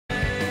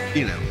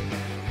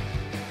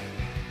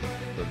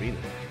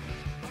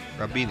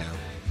Rabino.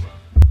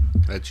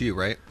 That's you,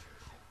 right?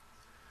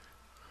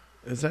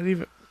 Is that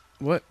even...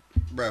 What?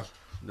 Bro,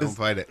 don't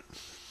fight it.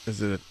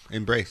 Is it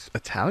Embrace.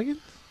 Italian?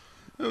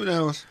 Who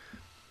knows?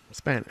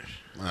 Spanish?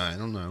 I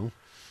don't know.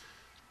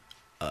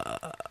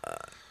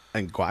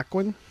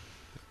 Anguaquin?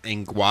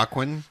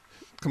 Anguaquin?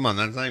 Come on,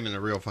 that's not even a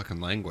real fucking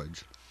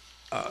language.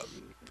 Oh,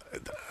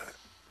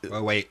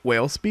 wait.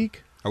 Whale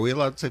speak? Are we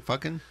allowed to say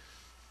fucking?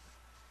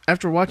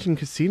 After watching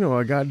Casino,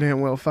 I goddamn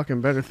well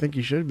fucking better think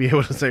you should be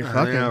able to say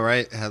fucking. I know,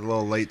 right? Had a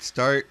little late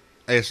start.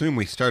 I assume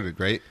we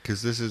started, right?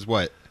 Because this is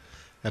what?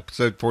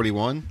 Episode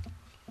 41?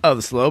 Oh,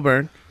 the slow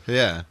burn.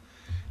 Yeah. In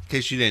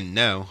case you didn't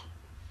know.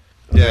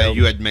 Yeah,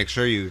 you had to make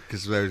sure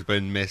because there's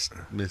been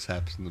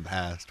mishaps in the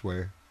past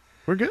where...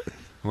 We're good.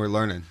 We're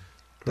learning.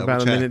 We're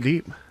about a minute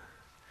deep.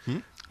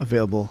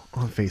 Available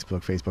on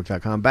Facebook,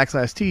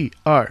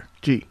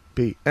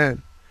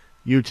 facebook.com/TRGBN.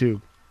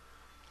 YouTube.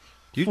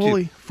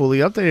 Fully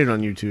updated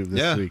on YouTube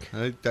this week.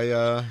 I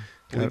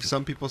believe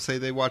some people say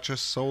they watch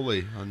us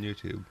solely on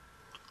YouTube.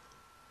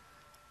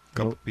 A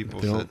couple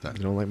people said that.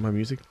 You don't like my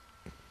music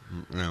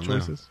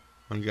choices?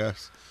 I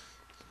guess.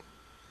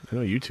 I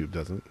know YouTube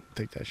doesn't.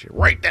 Take that shit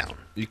right down.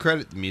 You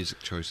credit the music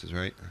choices,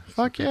 right?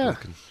 Fuck so yeah.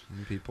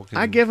 People can...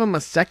 I give them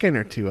a second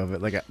or two of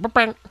it. Like a...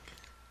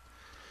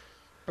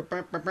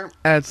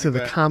 Adds to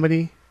the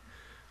comedy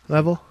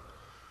level.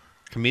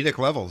 Comedic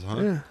levels,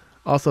 huh? Yeah.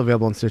 Also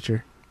available on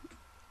Stitcher.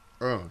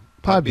 Oh.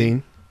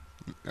 PodBean.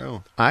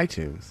 Oh.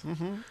 iTunes.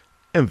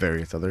 And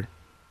various other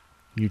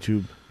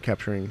YouTube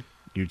capturing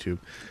YouTube.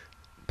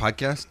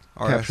 Podcast?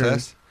 Capturing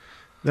RSS?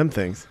 Them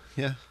things.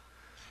 Yeah.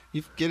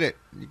 You get it.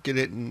 You get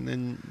it, and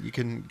then you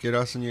can get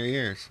us in your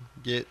ears.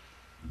 Get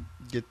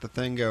the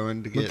thing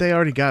going to get... But they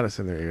already got us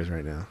in their ears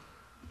right now.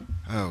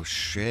 Oh,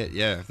 shit.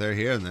 Yeah, if they're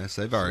hearing this,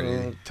 they've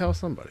already... So tell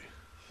somebody.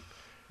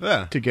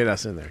 Yeah. To get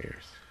us in their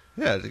ears.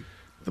 Yeah.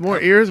 The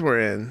more ears we're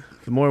in,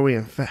 the more we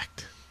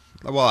infect.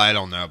 Well, I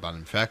don't know about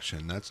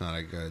infection. That's not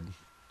a good...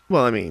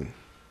 Well, I mean,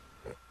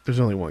 there's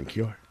only one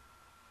cure.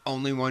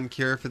 Only one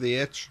cure for the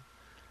itch?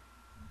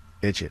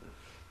 Itch it.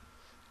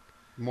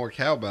 More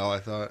cowbell, I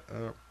thought.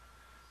 Oh.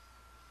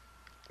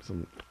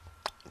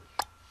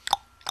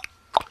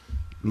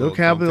 No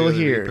cowbell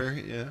here. Reaper,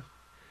 yeah.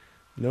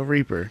 No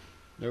Reaper.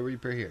 No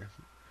Reaper here.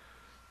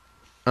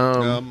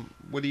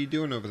 What are you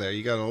doing over there?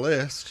 You got a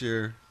list.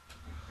 You're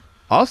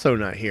also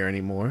not here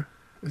anymore.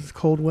 It's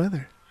cold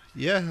weather.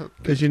 Yeah.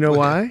 Because you know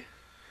why?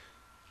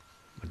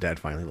 My dad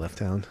finally left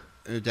town.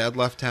 Your dad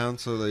left town,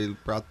 so they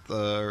took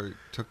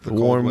the cold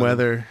warm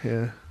weather.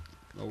 Yeah.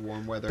 The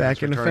warm weather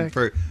back in effect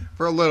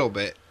for a little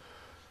bit.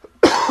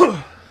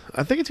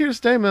 I think it's here to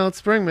stay, Mel. It's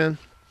spring, man.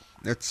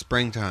 It's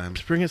springtime.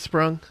 Spring is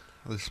sprung.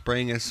 The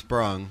spring is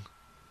sprung.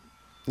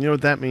 You know what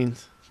that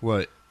means?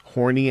 What?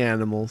 Horny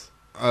animals.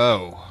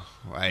 Oh,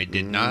 I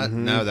did not.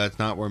 No, that's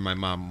not where my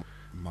mom.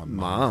 My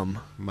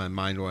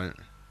mind went.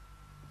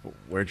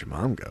 Where'd your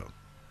mom go?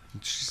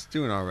 She's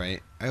doing all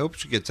right. I hope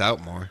she gets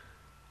out more.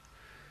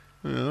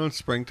 You know, it's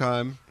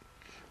springtime.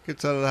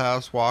 Gets out of the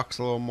house, walks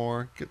a little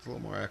more, gets a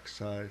little more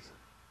exercise.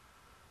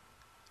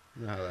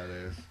 You know how that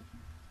is.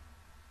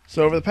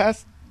 So over the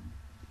past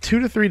 2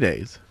 to 3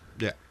 days,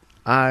 yeah,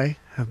 I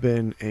have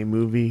been a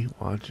movie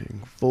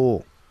watching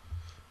fool.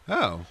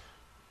 Oh.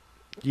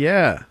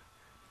 Yeah.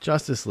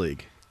 Justice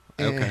League.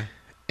 Okay.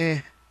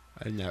 I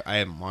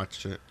haven't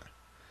watched it.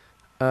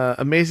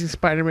 Amazing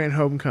Spider-Man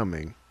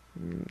Homecoming.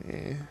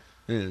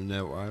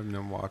 No, I've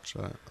never watched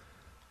that.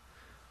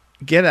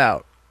 Get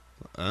Out.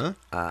 Huh?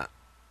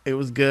 It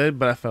was good,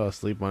 but I fell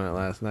asleep on it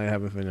last night. I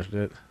haven't finished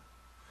it.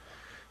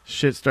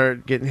 Shit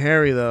started getting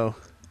hairy, though.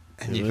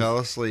 And you fell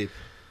asleep.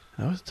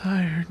 I was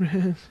tired,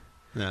 man.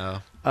 No.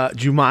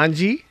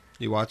 Jumanji.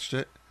 You watched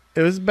it?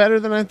 It was better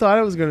than I thought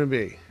it was going to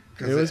be.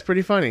 It was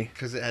pretty funny.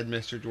 Because it had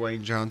Mr.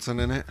 Dwayne Johnson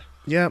in it?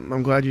 Yeah,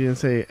 I'm glad you didn't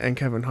say and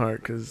Kevin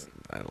Hart, because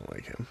I don't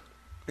like him.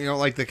 You don't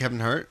like the Kevin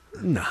Hart?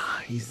 Nah.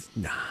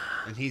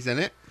 And he's in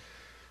it?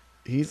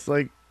 He's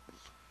like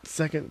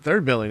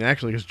third billing,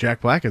 actually, because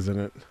Jack Black is in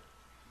it.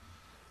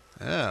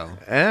 Oh.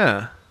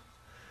 Yeah.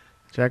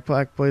 Jack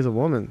Black plays a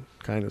woman,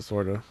 kind of,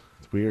 sort of.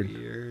 It's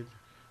weird.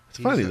 It's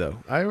funny, though.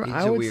 I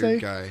would say,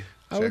 guy.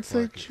 I would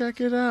say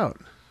check it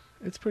out.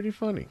 It's pretty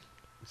funny.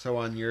 So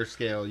on your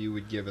scale, you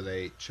would give it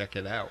a check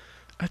it out.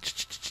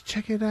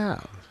 Check it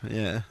out.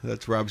 Yeah,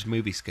 that's Rob's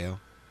movie scale.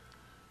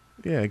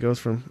 Yeah, it goes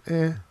from,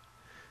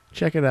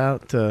 check it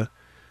out to,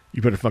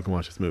 you better fucking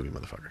watch this movie,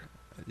 motherfucker.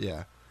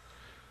 Yeah.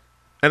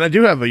 And I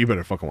do have a you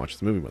better fucking watch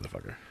this movie,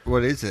 motherfucker.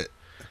 What is it?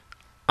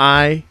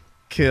 I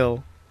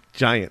Kill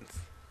Giants.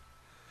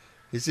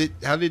 Is it?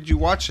 How did you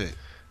watch it?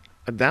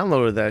 I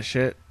downloaded that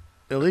shit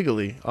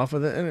illegally off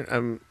of the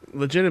internet.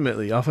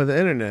 Legitimately off of the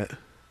internet.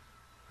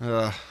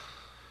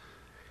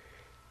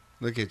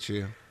 Look at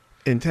you.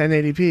 In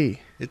 1080p.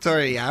 It's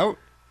already out?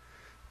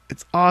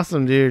 It's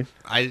awesome, dude.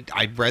 I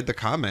read the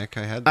comic.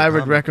 I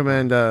would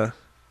recommend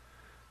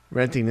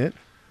renting it.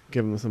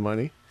 Give them some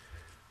money.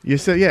 You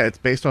said, yeah, it's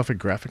based off a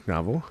graphic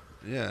novel.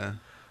 Yeah.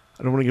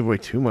 I don't want to give away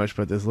too much,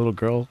 but this little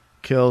girl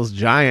kills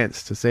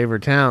giants to save her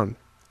town.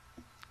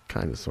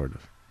 Kind of, sort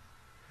of.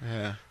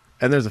 Yeah.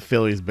 And there's a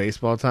Phillies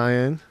baseball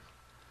tie-in.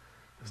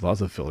 There's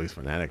lots of Phillies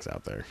fanatics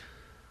out there.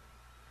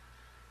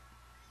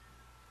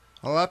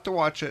 I'll have to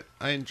watch it.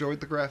 I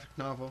enjoyed the graphic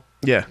novel.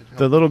 Yeah,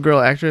 the little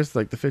girl actress,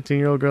 like the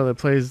 15-year-old girl that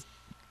plays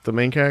the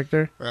main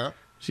character. Yeah.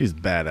 She's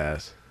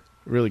badass.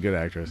 Really good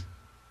actress.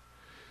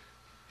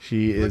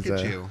 She is. Look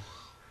at you.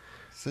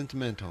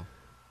 Sentimental.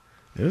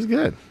 It was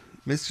good.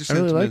 Mr. I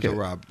really Sentimental like it.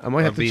 Rob. I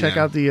might have to check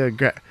out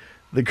the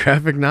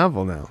graphic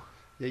novel now.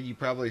 Yeah, you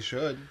probably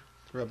should.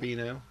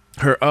 Robino.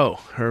 Her.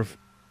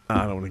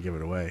 I don't want to give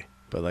it away,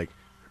 but like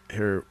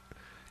her.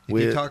 If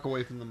you talk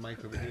away from the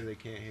mic over here, they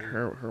can't hear you.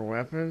 Her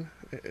weapon,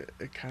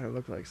 it kind of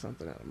looked like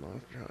something out of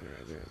Monster Hunter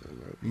at the end of the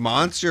movie.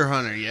 Monster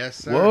Hunter, yes,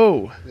 sir.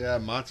 Whoa. Yeah,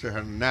 Monster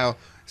Hunter. Now,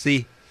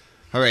 see,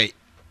 all right,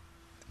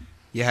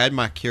 you had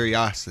my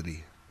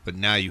curiosity, but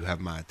now you have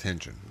my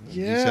attention.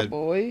 Yeah,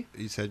 boy.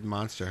 You said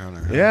Monster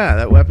Hunter. Huh? Yeah,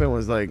 that weapon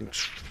was like.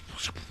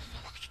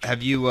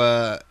 Have you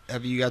got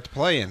to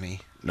play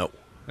any? No.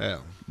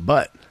 Oh.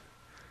 But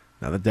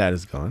now that Dad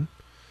is gone,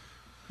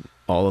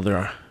 all of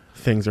their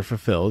things are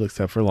fulfilled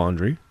except for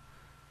laundry.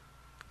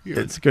 Yeah.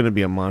 It's going to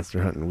be a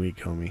monster hunting week,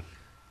 homie.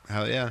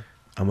 Hell yeah.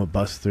 I'm going to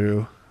bust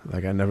through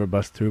like I never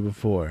bust through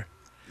before.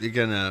 You're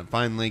going to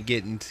finally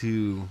get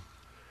into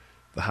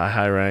the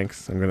high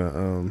ranks. I'm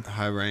going to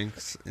high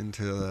ranks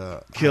into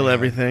the kill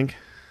everything.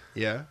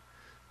 Yeah.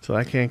 So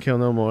I can't kill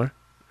no more.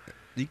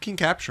 You can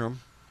capture them.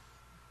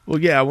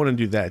 Well, yeah, I want to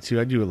do that too.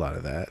 I do a lot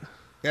of that.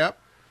 Yep.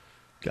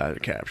 Got to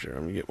capture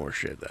them. You get more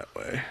shit that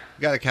way.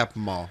 You got to cap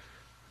them all.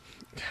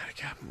 Gotta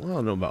cap them. Well, I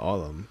don't know about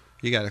all of them.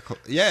 You got to...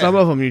 Yeah. Some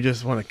of them you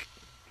just want to...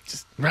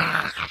 Just...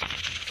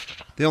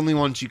 The only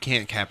ones you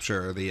can't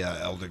capture are the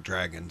Elder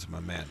Dragons, my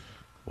man.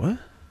 What?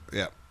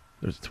 Yeah.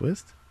 There's a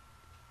twist?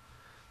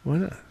 Why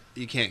not?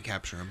 You can't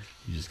capture them.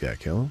 You just gotta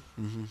kill them?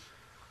 Mm-hmm.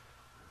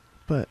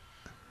 But...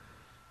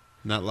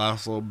 And that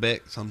last little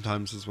bit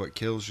sometimes is what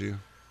kills you.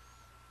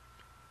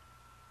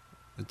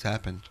 It's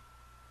happened.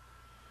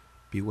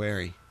 Be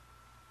wary.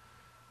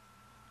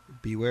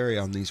 Be wary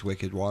on these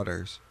wicked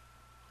waters.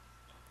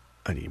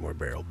 I need more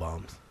barrel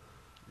bombs.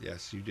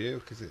 Yes, you do,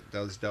 because it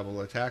does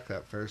double attack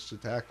that first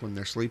attack when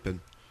they're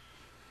sleeping.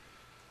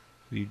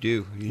 You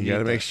do. You got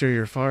to make sure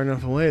you're far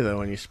enough away, though,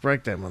 when you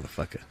sprite that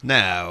motherfucker.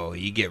 No,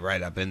 you get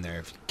right up in there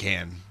if you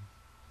can.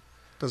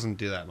 Doesn't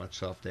do that much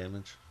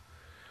self-damage.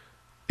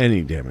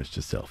 Any damage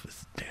to self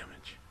is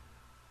damage.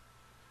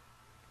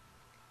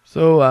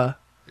 So,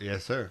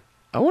 yes, sir.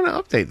 I want to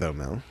update, though,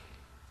 Mel.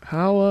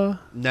 How,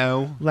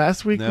 No.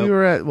 Last week we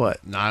were at,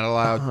 what? Not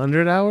allowed.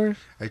 100 hours?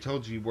 I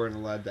told you weren't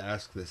allowed to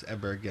ask this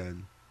ever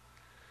again.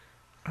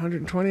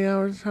 120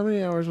 hours? How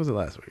many hours was it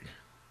last week?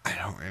 I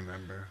don't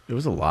remember. It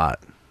was a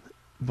lot.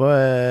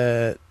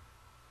 But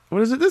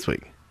what is it this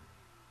week?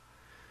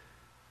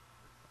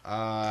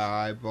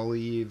 I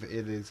believe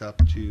it is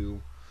up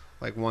to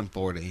like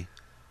 140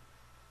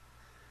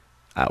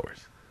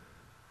 hours.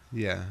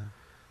 Yeah.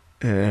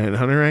 And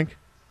hunter rank?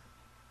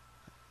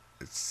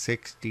 It's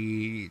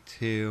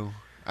 62.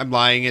 I'm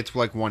lying. It's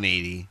like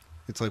 180.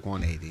 It's like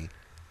 180.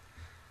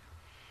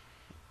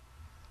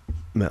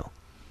 Mel.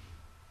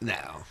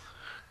 No.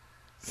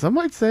 Some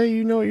might say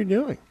you know what you're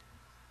doing.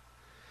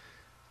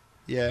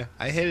 Yeah,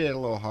 I hit it a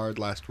little hard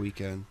last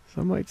weekend.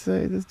 Some might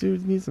say this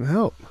dude needs some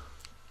help.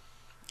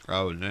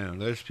 Oh, no.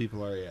 There's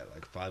people already at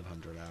like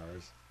 500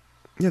 hours.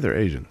 Yeah, they're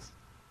Asians.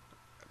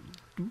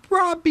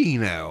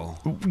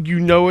 Robino. You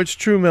know it's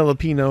true,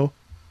 Melopino.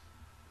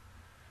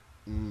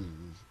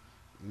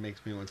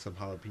 Makes me want some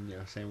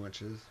jalapeno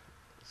sandwiches.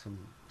 Some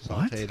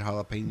sauteed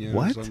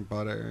jalapenos on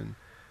butter. And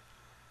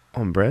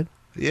on bread?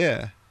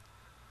 Yeah.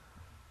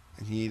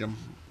 And you eat them.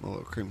 A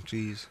little cream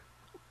cheese.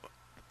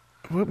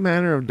 What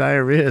manner of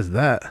diarrhea is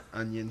that?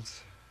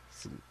 Onions.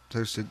 Some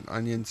toasted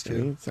onions, too. I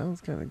mean, it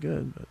sounds kind of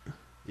good, but...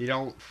 You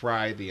don't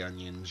fry the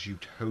onions. You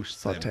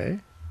toast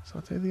them.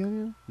 Saute the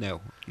onion?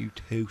 No. You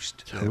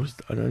toast them.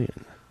 Toast an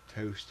onion.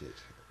 Toast it.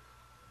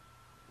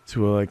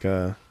 To like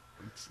a...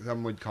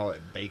 Some would call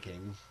it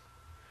baking.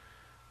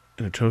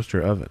 In a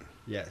toaster oven?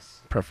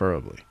 Yes.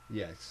 Preferably?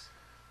 Yes.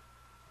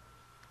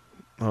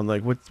 On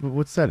like,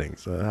 what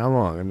settings? How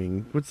long? I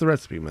mean, what's the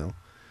recipe, Mel?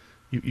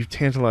 You've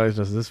tantalized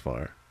us this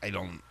far. I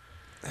don't...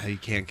 You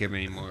can't give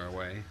any more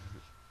away.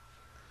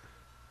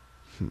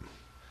 Yeah,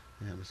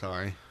 I'm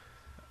sorry.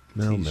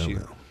 No.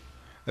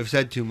 I've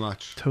said too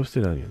much.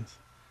 Toasted onions.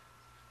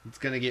 It's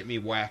going to get me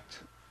whacked.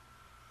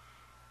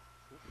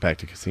 Back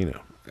to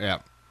Casino.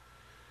 Yeah.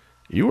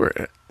 You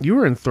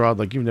were enthralled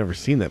like you've never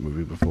seen that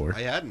movie before.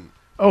 I hadn't.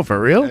 Oh, for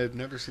real? I've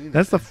never seen it.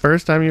 That's the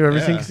first time you've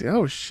ever seen Casino?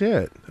 Oh,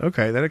 shit.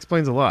 Okay, that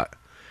explains a lot.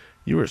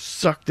 You were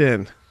sucked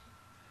in.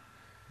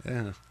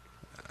 Yeah.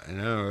 I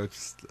know.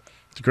 It's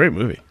a great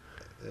movie.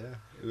 Yeah.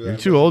 You're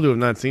too old to have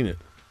not seen it.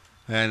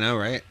 I know,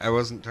 right? I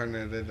wasn't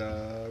turning it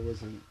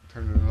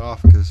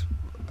off because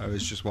I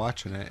was just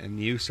watching it, and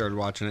you started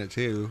watching it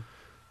too.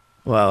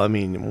 Well, I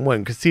mean,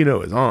 when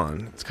Casino is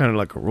on, it's kind of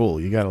like a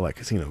rule. You got to let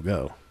Casino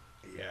go.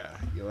 Yeah,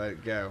 you let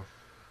it go.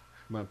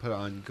 I'm going to put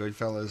on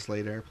Goodfellas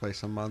later, play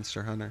some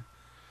Monster Hunter.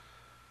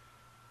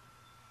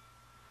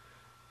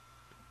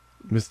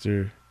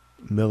 Mr.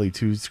 Melly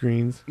Two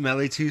Screens.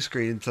 Melly Two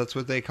Screens, that's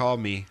what they call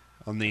me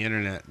on the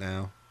internet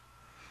now.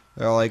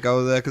 They're like, oh,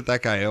 look at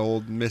that guy,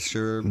 old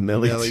Mr.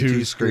 Melly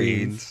Two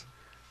Screens.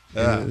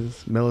 Yeah.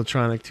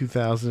 Melotronic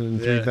 2000 and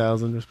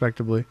 3000,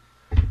 respectively.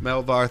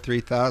 Melvar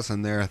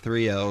 3000, there are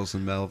 3 L's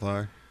in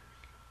Melvar.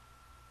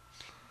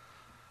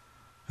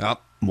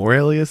 Yep. More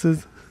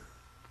aliases?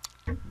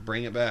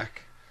 Bring it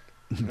back.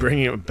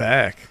 Bringing it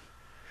back.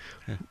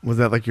 Was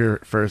that like your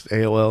first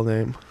AOL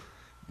name?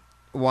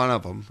 One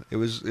of them. It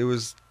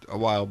was a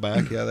while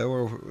back. Yeah, there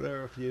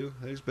were a few.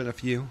 There's been a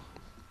few.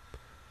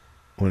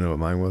 Want to know what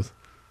mine was?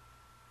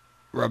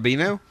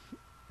 Robino?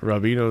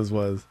 Robino's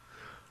was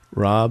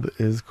Rob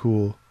is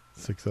cool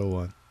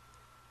 601.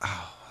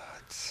 Oh,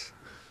 that's...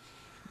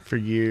 For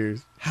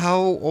years. How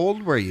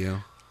old were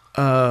you?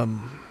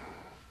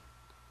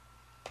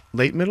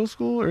 Late middle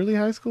school, early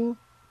high school.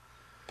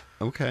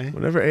 Okay.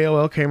 Whenever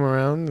AOL came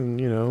around and,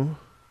 All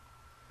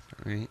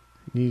right. you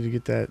needed to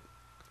get that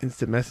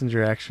instant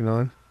messenger action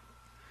on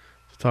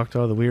to talk to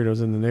all the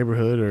weirdos in the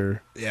neighborhood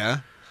or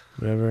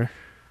whatever.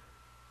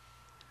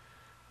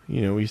 We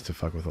used to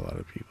fuck with a lot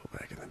of people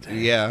back in the day.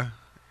 Yeah.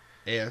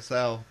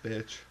 ASL,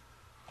 bitch.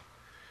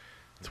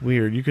 It's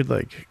weird. You could,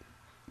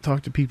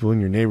 talk to people in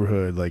your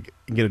neighborhood, and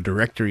get a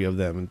directory of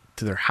them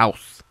to their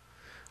house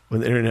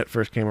when the internet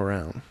first came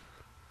around.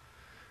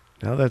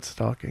 Now that's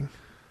stalking.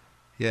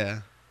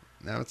 Yeah.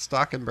 Now it's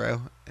stalking,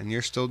 bro. And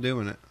you're still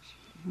doing it.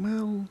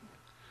 Well,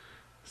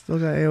 still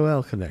got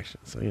AOL connection,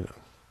 so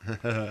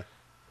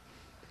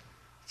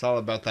It's all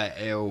about that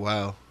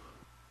AOL.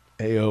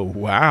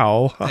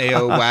 Wow.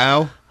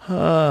 AOL.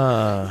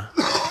 Huh.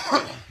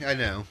 I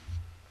know.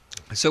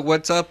 So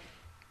what's up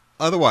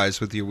otherwise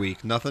with your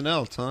week? Nothing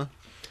else, huh?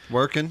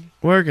 Working?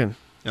 Working.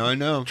 I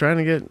know. Trying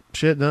to get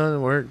shit done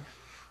at work.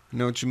 I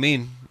know what you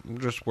mean. I'm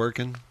just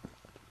working.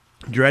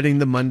 Dreading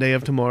the Monday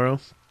of tomorrow.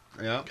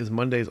 Yeah. Because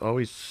Mondays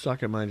always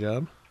suck at my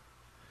job.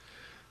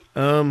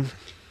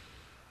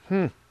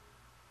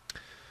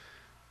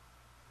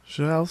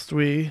 Shallst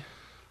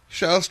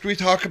we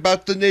talk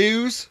about the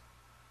news?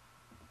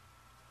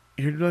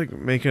 You're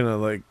making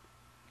a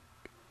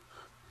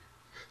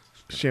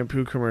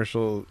shampoo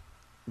commercial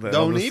that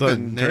all of a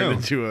sudden turned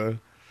into a...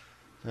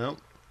 Nope.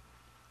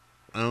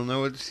 I don't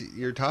know what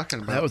you're talking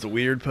about. That was a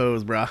weird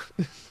pose, brah.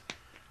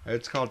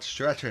 It's called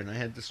stretching. I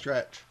had to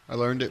stretch. I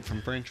learned it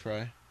from French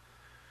Fry.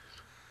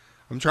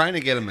 I'm trying to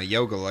get him a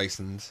yoga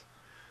license.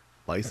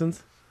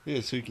 License?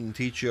 Yeah, so he can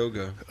teach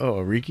yoga. Oh,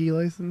 a Reiki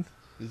license?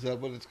 Is that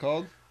what it's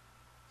called?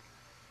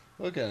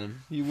 Look at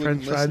him. You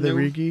French Fry the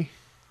Reiki?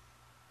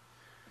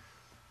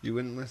 You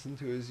wouldn't listen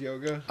to his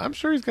yoga? I'm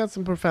sure he's got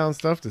some profound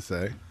stuff to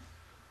say.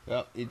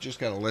 Well, you just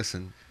gotta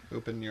listen.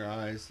 Open your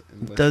eyes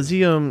and listen. Does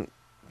he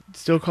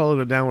still call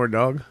it a downward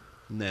dog?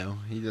 No,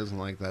 he doesn't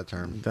like that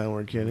term.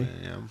 Downward kitty?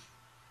 Yeah.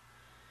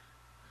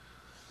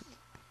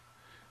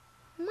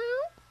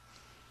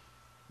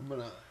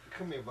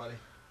 Come here, buddy.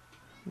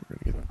 We're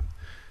gonna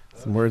get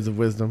some words of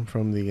wisdom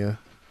from the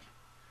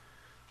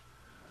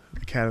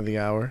cat of the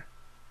hour.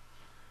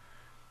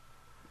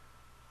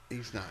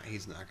 He's not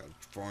gonna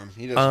perform.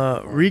 He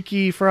doesn't perform.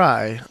 Reiki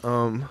Fry.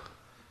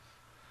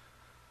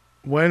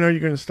 When are you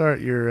gonna start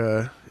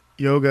your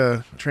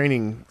yoga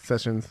training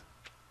sessions?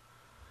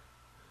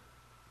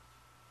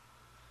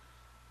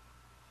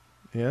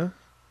 Yeah?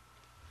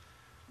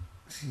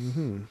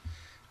 Mm-hmm.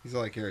 He's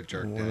like, you're a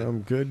jerk, When Dad.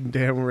 I'm good and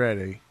damn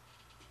ready.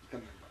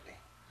 Come here, buddy.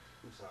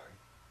 I'm sorry.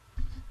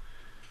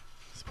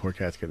 This poor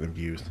cat's getting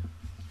abused.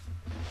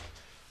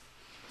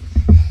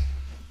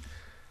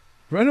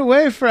 Run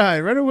away, Fry!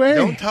 Run away!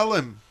 Don't tell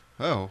him.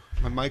 Oh,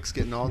 my mic's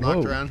getting all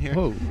knocked around here.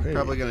 Whoa, hey.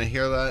 Probably gonna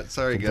hear that.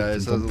 Sorry,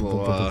 guys. That was a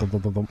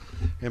little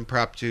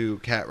impromptu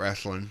cat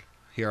wrestling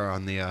here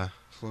on the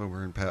Slow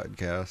Burn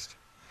podcast.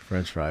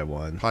 French Fry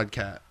 1.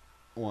 Podcat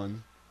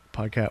 1.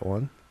 Podcat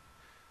 1?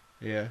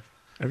 Yeah.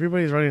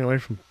 Everybody's running away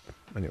from...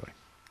 Anyway.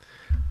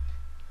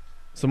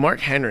 So Mark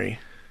Henry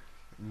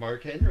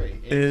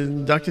is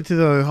inducted to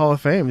the Hall of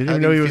Fame. Didn't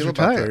even know he was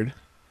retired.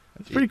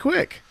 That's pretty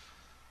quick.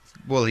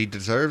 Well, he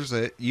deserves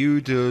it.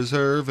 You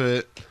deserve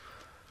it.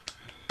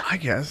 I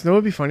guess. No, it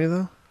would be funny,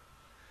 though.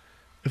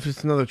 If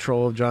it's another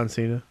troll of John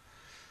Cena.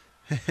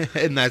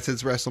 And that's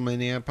his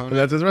WrestleMania opponent? And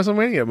that's his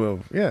WrestleMania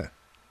move, yeah.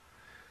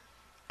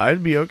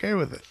 I'd be okay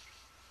with it.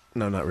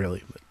 No, not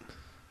really, but...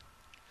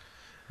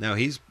 No,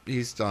 he's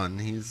done.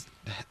 He's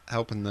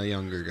helping the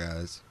younger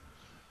guys.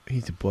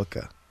 He's a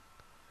booker.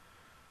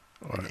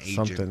 Or An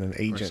an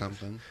agent. Or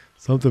something.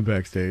 Something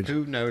backstage.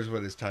 Who knows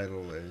what his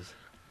title is?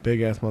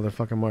 Big ass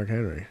motherfucking Mark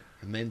Henry.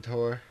 A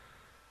mentor?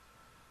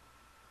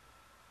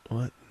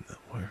 What in the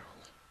world?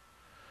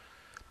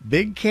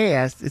 Big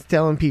Cast is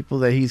telling people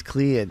that he's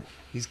cleared.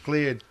 He's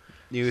cleared.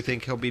 You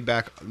think he'll be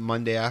back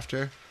Monday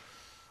after?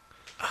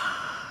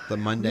 The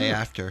Monday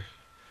after.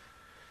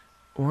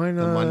 Why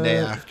not? The Monday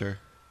after.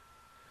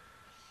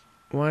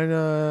 Why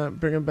not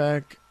bring him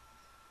back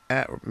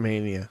at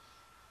Mania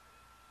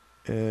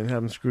and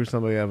have him screw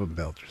somebody out of a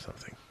belt or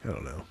something? I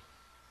don't know.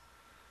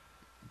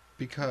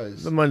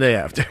 Because the Monday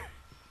after.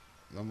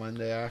 The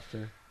Monday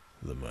after.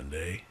 The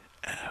Monday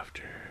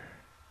after.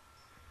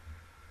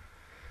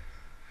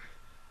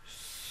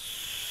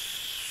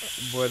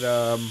 But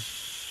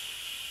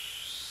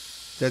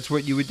that's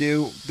what you would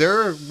do.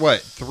 There are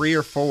 3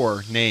 or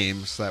 4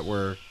 names that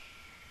were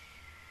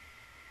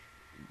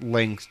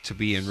linked to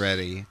being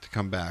ready to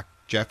come back.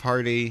 Jeff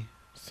Hardy,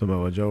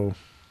 Samoa Joe,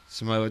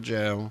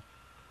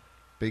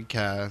 Big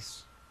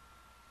Cass,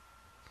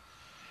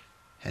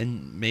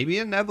 and maybe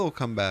a Neville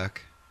come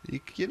back. You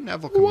could get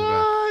Neville coming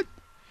back.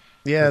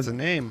 Yeah, that's a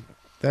name.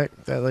 That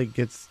like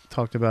gets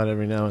talked about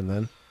every now and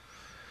then.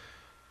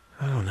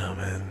 I don't know,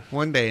 man.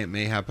 One day it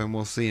may happen.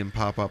 We'll see him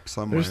pop up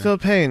somewhere. They're still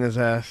paying his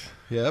ass.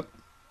 Yep.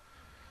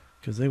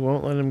 Because they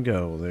won't let him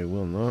go. They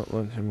will not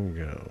let him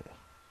go.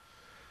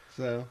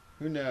 So,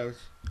 who knows?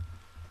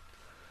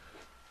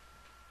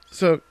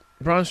 So,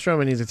 Braun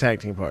Strowman needs a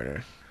tag team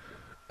partner.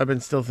 I've been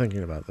still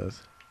thinking about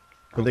this.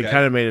 But they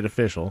kind of made it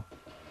official.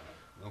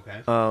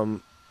 Okay.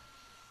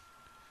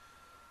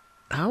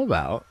 How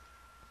about,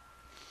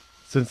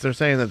 since they're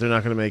saying that they're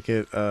not going to make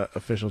it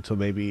official till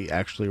maybe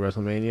actually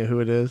WrestleMania, who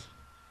it is?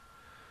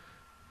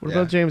 What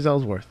about James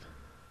Ellsworth?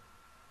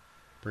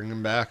 Bring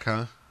him back,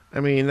 huh? I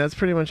mean, that's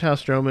pretty much how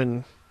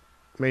Strowman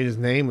made his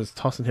name, was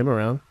tossing him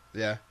around.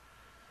 Yeah.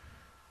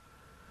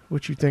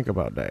 What you think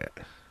about that?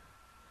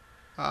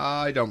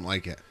 I don't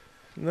like it.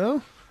 No?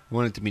 I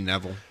want it to be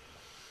Neville.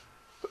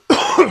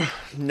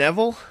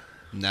 Neville?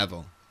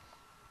 Neville.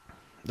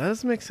 That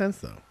doesn't make sense,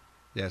 though.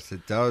 Yes,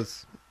 it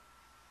does.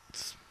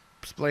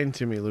 Explain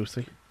to me,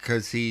 Lucy.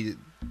 Because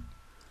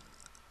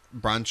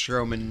Braun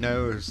Strowman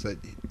knows that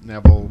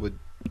Neville would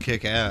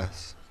kick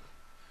ass.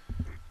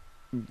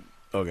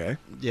 Okay.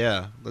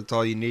 Yeah, that's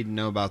all you need to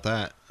know about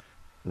that.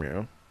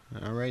 Yeah.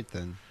 All right,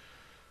 then.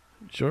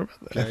 Sure about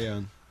that? Carry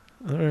on.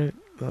 All right.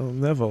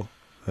 Neville,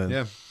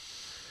 then.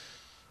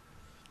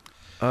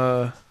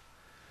 Yeah.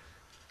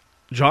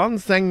 John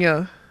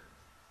Cena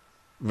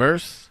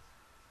versus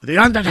The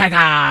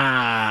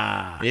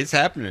Undertaker. It's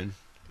happening.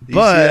 You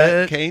But see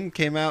that? Kane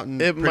came out and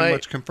pretty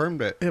much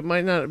confirmed it. It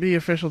might not be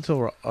official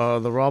till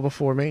the Raw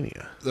before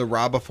Mania. The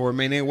Raw before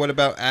Mania? What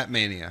about at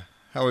Mania?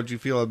 How would you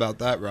feel about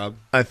that, Rob?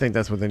 I think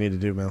that's what they need to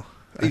do, Mel.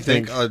 You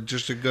think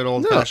just a good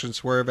old-fashioned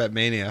swerve at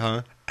Mania,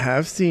 huh?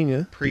 Have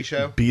Cena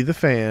pre-show, be the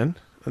fan,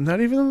 and not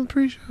even on the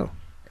pre-show.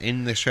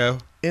 In the show?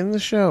 In the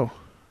show.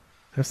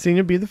 Have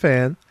Cena be the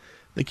fan.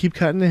 They keep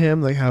cutting to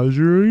him, like, how's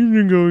your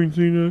evening going,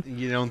 Cena?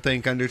 You don't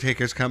think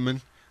Undertaker's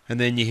coming? And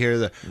then you hear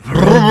the...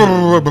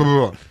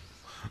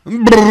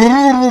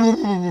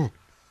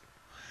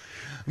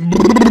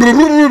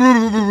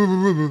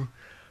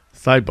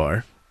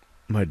 Sidebar.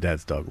 My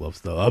dad's dog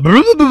loves the...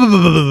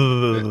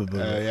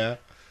 yeah?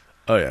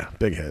 Oh, yeah.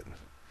 Big hit.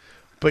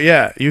 But,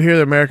 yeah, you hear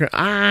the American...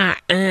 I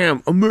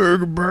am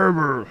American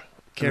Barber.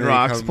 Kid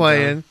Rock's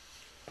playing. Down.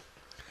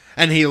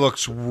 And he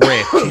looks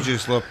ripped. He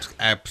just looks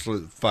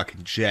absolute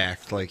fucking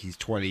jacked, like he's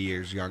 20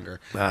 years younger.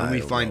 And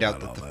we find out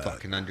that the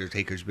fucking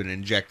Undertaker's been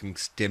injecting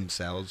stem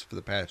cells for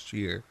the past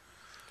year.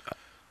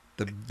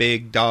 The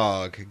big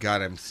dog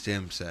got him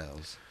stem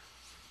cells.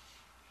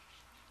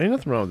 Ain't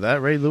nothing wrong with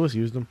that. Ray Lewis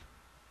used them.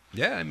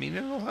 Yeah, I mean,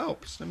 it'll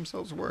help. Stem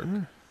cells work.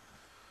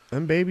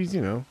 Them babies,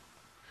 you know.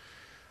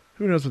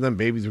 Who knows what them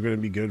babies are going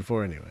to be good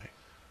for anyway.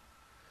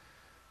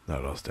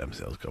 Not all stem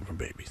cells come from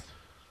babies.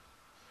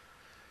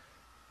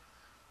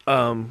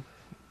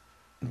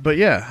 But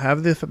yeah,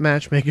 have the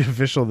match, make it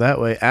official that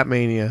way at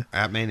Mania.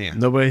 At Mania.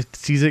 Nobody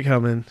sees it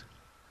coming.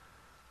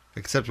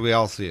 Except we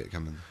all see it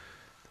coming.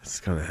 It's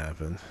going to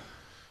happen.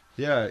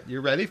 Yeah,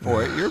 you're ready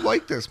for it. You're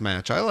like this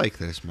match. I like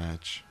this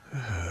match.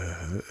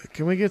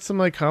 Can we get some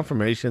like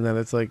confirmation that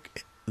it's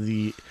like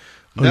the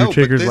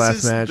Undertaker's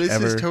last match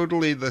ever? This is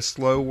totally the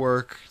slow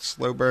work,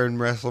 slow burn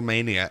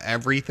WrestleMania.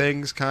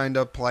 Everything's kind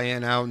of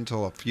playing out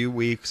until a few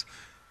weeks.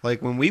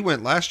 Like when we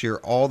went last year,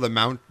 all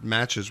the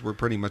matches were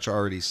pretty much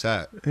already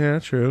set. Yeah,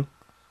 true.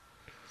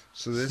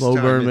 So this slow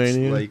time burn it's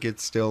mania. like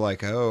it's still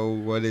like, oh,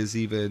 what is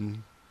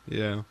even,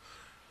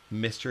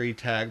 mystery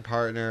tag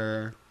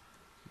partner,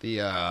 the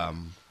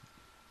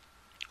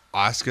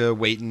Asuka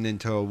waiting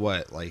until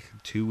what, like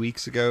 2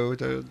 weeks ago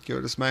to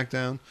go to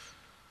SmackDown?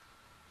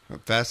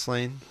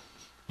 Fastlane?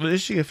 But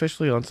is she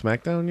officially on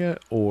SmackDown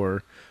yet,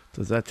 or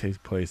does that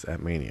take place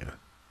at Mania?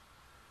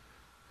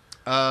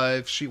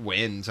 If she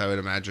wins, I would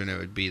imagine it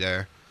would be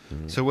there.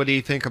 So what do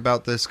you think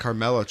about this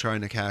Carmella trying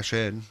to cash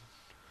in?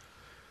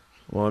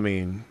 Well, I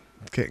mean,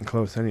 it's getting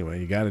close anyway.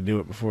 You got to do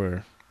it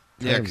before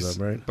time's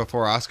up, right?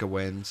 Before Asuka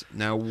wins.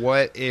 Now,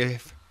 what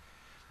if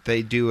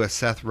they do a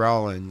Seth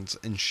Rollins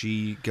and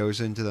she goes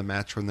into the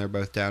match when they're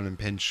both down and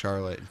pins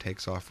Charlotte and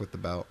takes off with the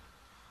belt?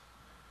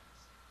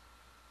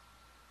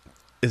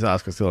 Is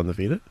Asuka still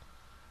undefeated?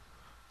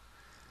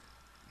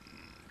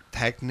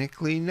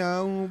 Technically,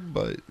 no,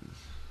 but...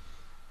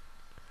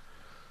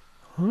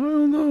 I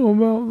don't know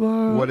about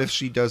that. What if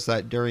she does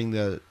that during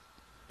the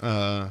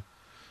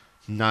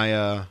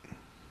Nia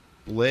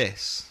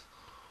Bliss?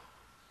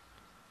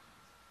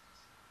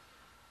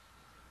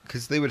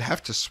 Because they would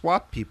have to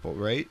swap people,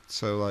 right?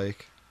 So,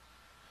 like...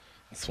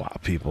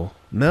 Swap people?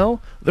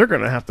 No, they're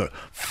going to have to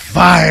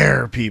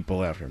fire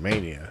people after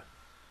Mania.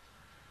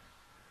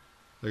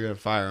 They're going to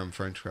fire him,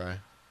 French fry.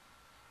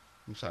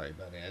 I'm sorry,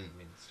 buddy. I didn't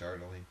mean to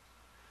startle you.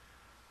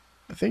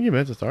 I think you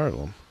meant to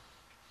startle him.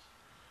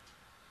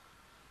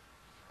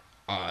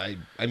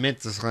 I meant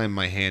to slam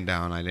my hand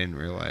down. I didn't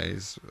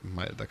realize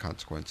the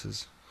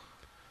consequences.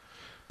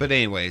 But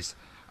anyways,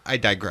 I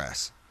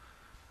digress.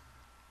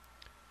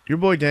 Your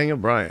boy Daniel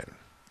Bryan.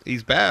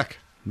 He's back.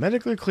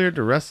 Medically cleared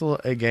to wrestle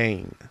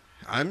again.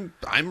 I'm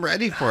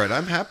ready for it.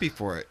 I'm happy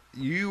for it.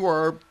 You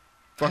are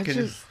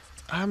fucking...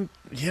 I'm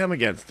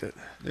against it.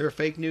 You're a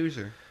fake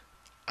newser.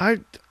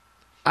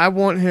 I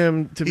want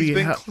him to be... He's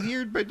been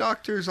cleared by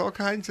doctors, all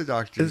kinds of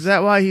doctors. Is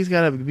that why he's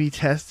got to be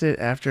tested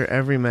after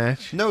every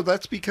match? No,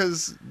 that's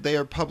because they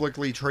are a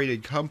publicly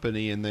traded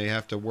company and they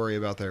have to worry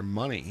about their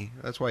money.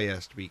 That's why he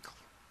has to be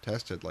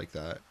tested like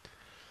that.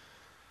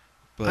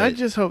 But I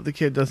just hope the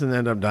kid doesn't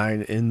end up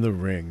dying in the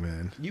ring,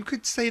 man. You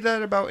could say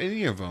that about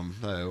any of them,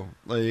 though.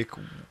 Like,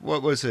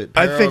 what was it?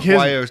 I think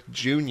Paraguayos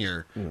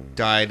Jr.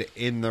 died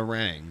in the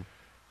ring.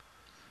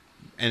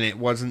 And it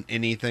wasn't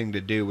anything to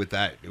do with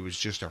that. It was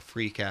just a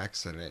freak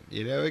accident.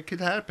 You know, it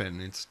could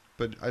happen.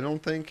 But I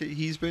don't think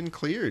he's been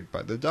cleared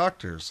by the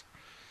doctors.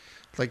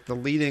 Like, the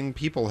leading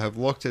people have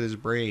looked at his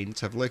brains,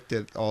 have looked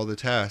at all the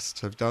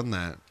tests, have done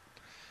that.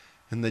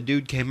 And the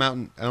dude came out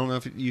and, I don't know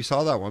if you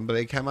saw that one, but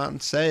he came out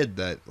and said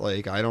that,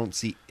 like, I don't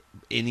see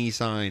any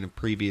sign of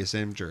previous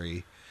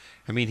injury.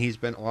 I mean, he's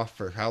been off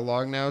for how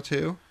long now,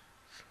 too?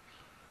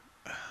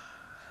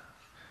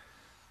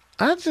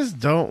 I just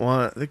don't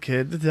want the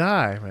kid to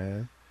die,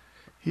 man.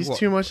 He's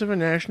too much of a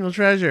national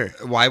treasure.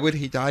 Why would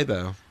he die,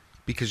 though?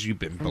 Because you've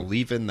been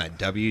believing that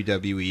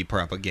WWE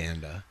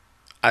propaganda.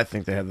 I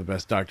think they have the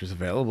best doctors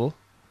available.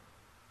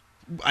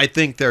 I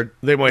think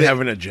they might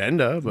have an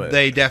agenda, but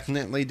they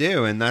definitely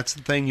do, and that's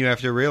the thing you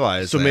have to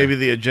realize. So maybe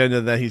the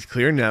agenda that he's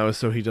clear now is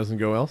so he doesn't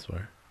go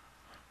elsewhere.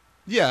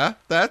 Yeah,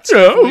 that's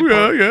yeah.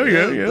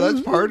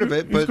 That's part of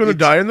it. He's going to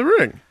die in the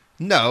ring.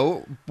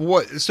 No,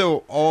 what?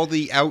 So all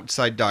the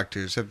outside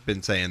doctors have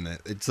been saying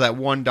that. It's that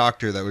one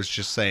doctor that was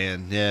just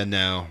saying, "Yeah,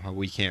 no,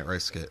 we can't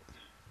risk it."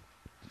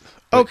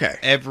 But okay.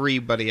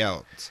 Everybody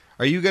else,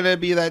 are you going to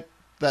be that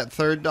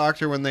third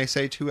doctor when they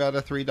say 2 out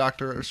of 3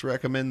 doctors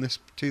recommend this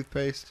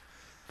toothpaste?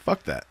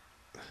 Fuck that.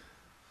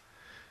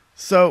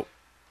 So,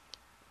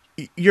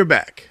 you're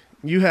back.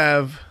 You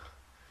have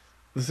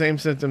the same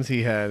symptoms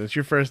he had. It's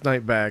your first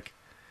night back.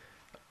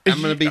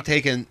 I'm going to be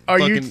taking...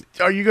 Are you going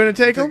to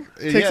take them?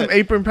 Take some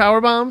apron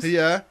power bombs?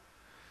 Yeah.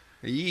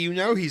 You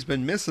know he's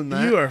been missing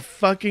that. You are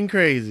fucking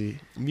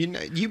crazy. You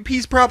know,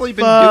 he's probably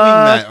been doing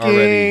that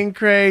already. Fucking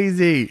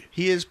crazy.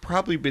 He has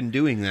probably been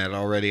doing that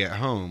already at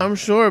home. I'm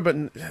sure,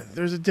 but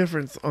there's a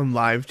difference on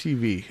live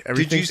TV.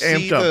 Everything's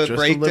Did you see amped up the just a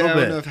little bit.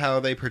 breakdown of how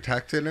they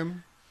protected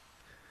him?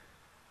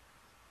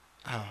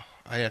 Oh,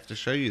 I have to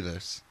show you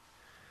this.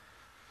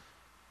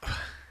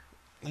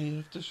 I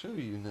have to show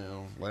you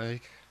now.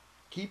 Like,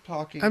 keep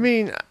talking. I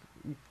mean,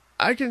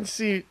 I can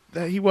see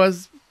that he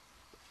was...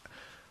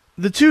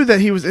 The 2 that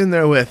he was in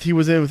there with, he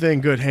was within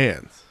good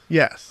hands.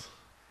 Yes.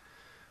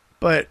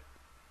 But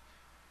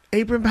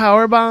apron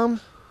power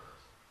bomb?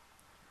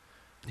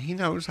 He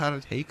knows how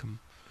to take them.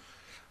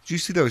 Did you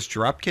see those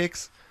drop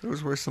kicks?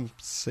 Those were some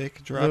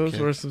sick drop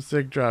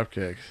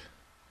kicks.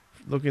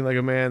 Looking like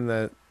a man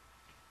that's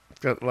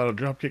got a lot of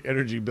drop kick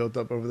energy built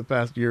up over the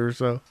past year or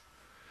so.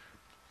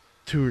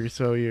 2 or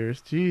so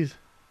years. Jeez.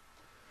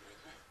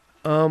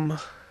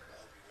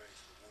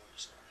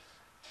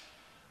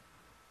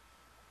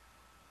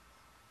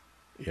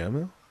 Yeah,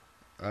 Mel?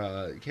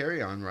 Carry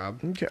on,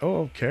 Rob. Okay.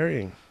 Oh,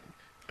 carrying.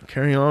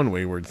 Carry on,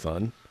 wayward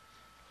son.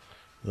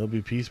 There'll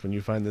be peace when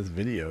you find this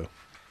video.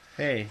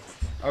 Hey,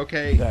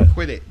 okay,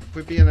 quit it.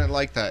 Quit being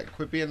like that.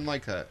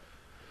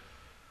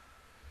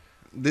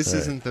 This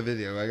isn't the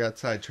video. I got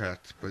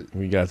sidetracked, but...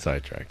 We got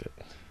sidetracked.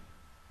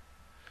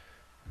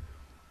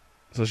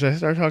 So should I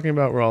start talking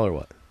about Raw or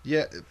what?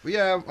 Yeah,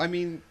 I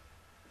mean,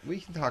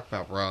 we can talk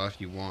about Raw if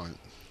you want.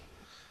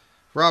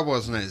 Raw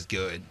wasn't as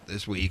good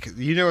this week.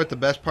 You know what the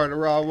best part of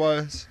Raw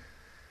was?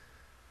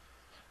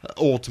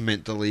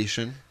 Ultimate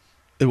deletion.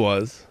 It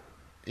was.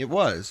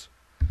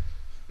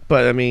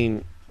 But, I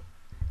mean,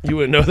 you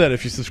wouldn't know that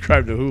if you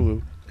subscribed to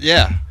Hulu.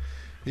 Yeah.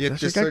 You have to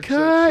just got search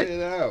cut. that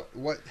shit out.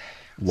 What?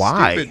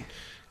 Why?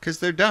 Because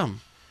they're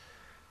dumb.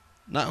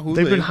 Not Hulu.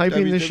 They've been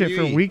hyping this shit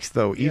for WWE. weeks,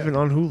 though, even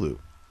on Hulu.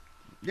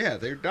 Yeah,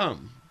 they're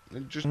dumb.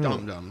 They're just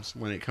dum-dums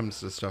when it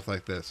comes to stuff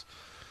like this.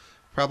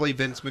 Probably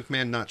Vince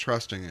McMahon not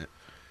trusting it.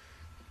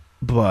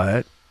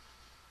 But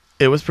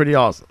it was pretty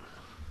awesome.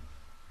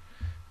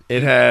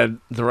 It had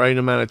the right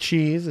amount of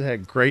cheese. It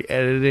had great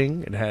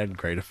editing. It had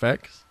great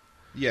effects.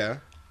 Yeah.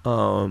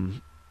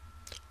 It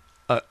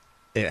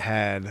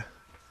had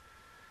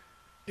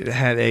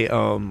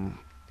a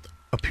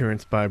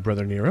appearance by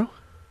Brother Nero.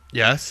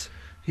 Yes.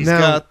 He's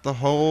got the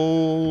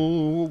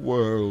whole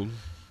world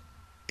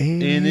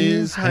in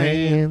his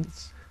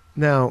hands.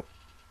 Now,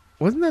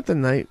 wasn't that the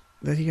night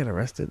that he got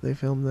arrested? They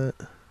filmed that.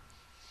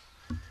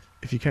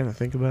 If you kind of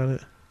think about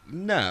it.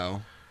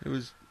 No, it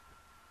was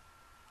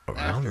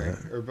around after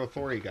that. or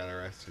before he got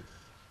arrested.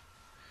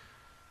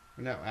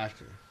 No,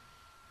 after.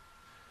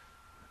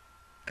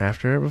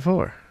 After or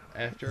before?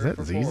 After. Is that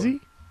before. ZZ?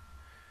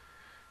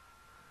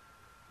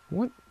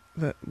 What?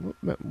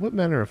 What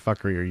manner of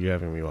fuckery are you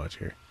having me watch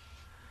here?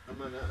 I'm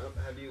gonna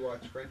have you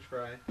watch French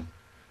Fry.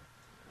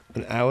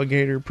 An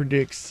alligator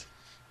predicts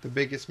The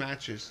biggest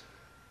matches.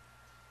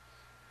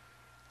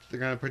 They're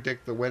gonna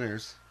predict the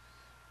winners.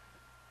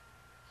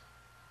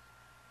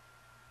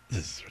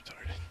 This is retarded.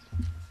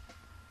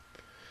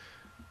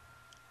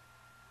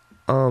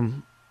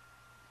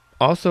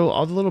 Also,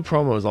 all the little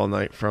promos all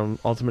night from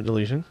Ultimate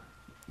Deletion.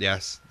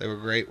 Yes, they were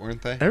great,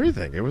 weren't they?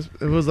 Everything. It was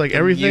like The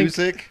everything.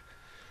 music.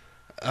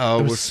 Oh,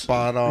 it was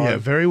spot on. Yeah,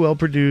 very well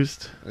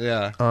produced.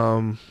 Yeah.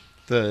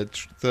 The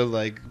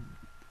like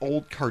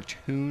old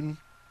cartoon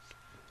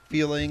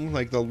feeling,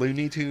 like the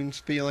Looney Tunes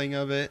feeling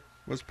of it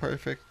was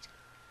perfect.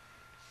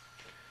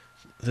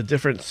 The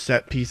different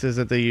set pieces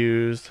that they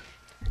used.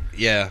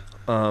 Yeah.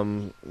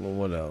 Well,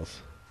 what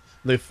else?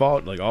 They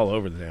fought like all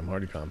over the damn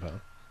Hardy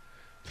compound.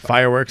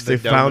 Fireworks. They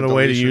found a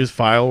way to use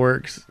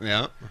fireworks.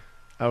 Yeah.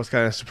 I was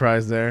kind of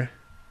surprised there.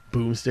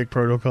 Boomstick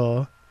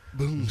Protocol.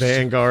 Boomstick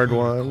Vanguard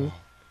Protocol. one.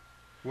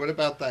 What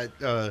about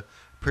that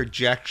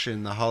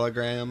projection, the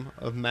hologram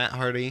of Matt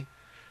Hardy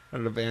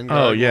on the Vanguard?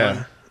 Oh yeah,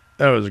 one?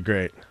 that was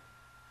great.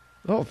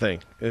 The whole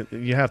thing.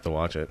 You have to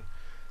watch it.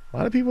 A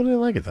lot of people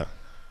didn't like it though.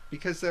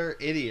 Because they're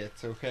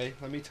idiots, okay?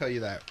 Let me tell you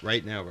that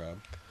right now, Rob.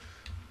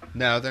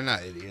 No, they're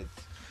not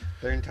idiots.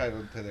 They're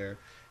entitled to their...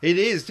 It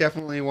is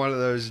definitely one of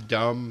those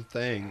dumb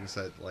things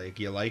that, like,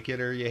 you like it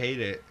or you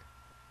hate it.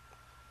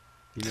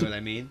 You know what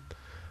I mean?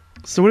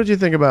 So what did you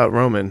think about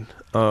Roman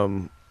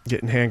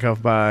getting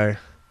handcuffed by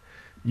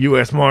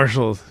U.S.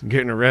 Marshals,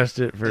 getting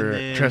arrested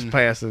for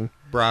trespassing,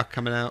 Brock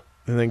coming out.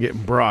 and then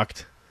getting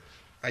brocked?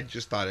 I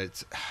just thought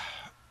it's...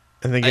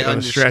 And then getting on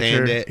a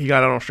stretcher. It. He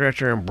got on a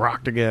stretcher and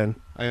brocked again.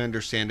 I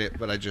understand it,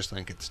 but I just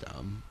think it's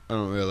dumb. I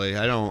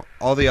don't...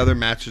 All the other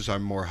matches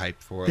I'm more hyped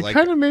for. It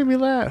kind of made me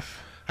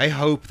laugh. I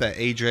hope that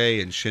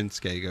AJ and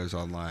Shinsuke goes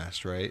on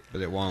last, right?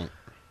 But it won't.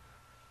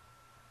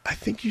 I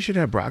think you should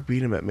have Brock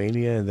beat him at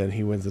Mania, and then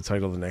he wins the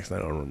title the next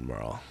night on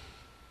Raw.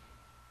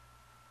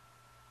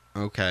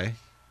 Okay.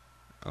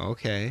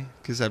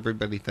 Because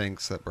everybody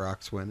thinks that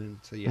Brock's winning,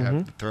 so you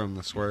have to throw him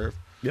the swerve.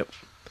 Yep.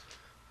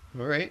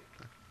 All right.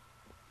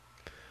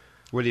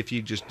 What if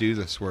you just do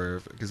the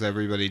swerve? Because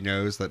everybody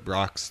knows that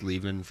Brock's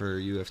leaving for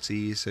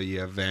UFC, so you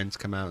have Vance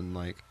come out and,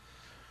 like...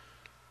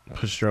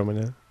 Push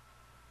Strowman in.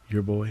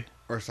 Your boy.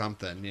 Or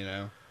something, you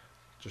know?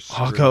 Just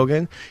Hulk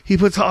Hogan. He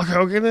puts Hulk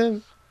Hogan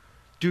in.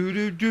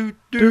 Yeah,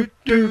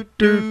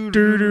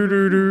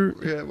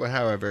 well,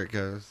 however it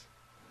goes.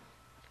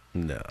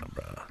 No,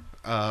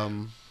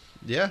 bro.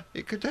 Yeah,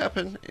 it could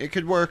happen. It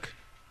could work.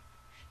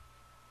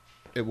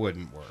 It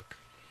wouldn't work.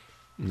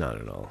 Not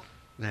at all.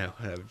 No,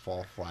 it would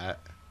fall flat.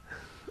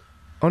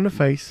 On the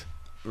face.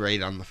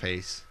 Right on the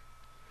face.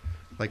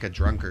 Like a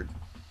drunkard.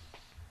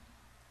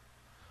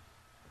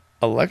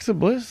 Alexa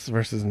Bliss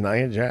versus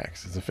Nia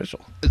Jax is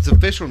official. It's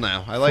official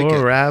now. I like For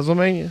it.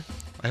 WrestleMania.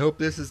 I hope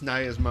this is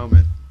Nia's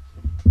moment.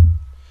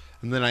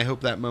 And then I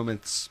hope that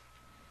moment's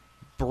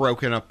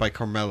broken up by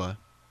Carmella.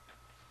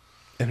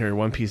 In her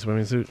one-piece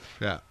women's suit.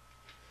 Yeah.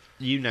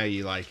 You know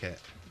you like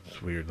it.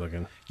 It's weird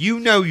looking. You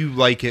know you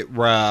like it,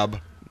 Rob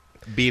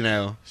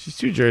Bino. She's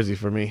too Jersey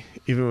for me,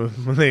 even with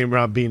my name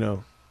Rob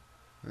Bino.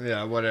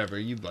 Yeah, whatever.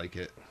 You like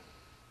it.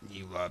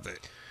 You love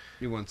it.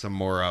 You want some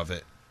more of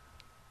it.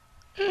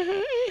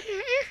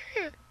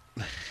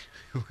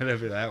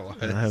 Whatever that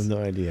was. I have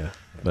no idea,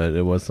 but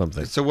it was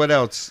something. So what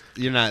else?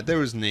 There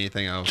wasn't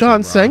anything else.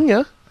 John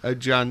Cena.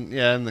 John,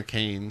 yeah, and the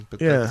cane.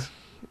 But Yeah.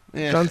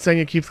 Yeah. John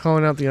Cena keeps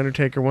calling out the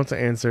Undertaker, wants to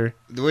answer.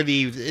 What do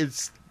you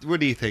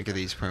think of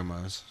these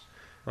promos,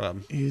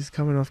 Rob? He's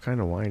coming off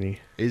kind of whiny.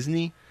 Isn't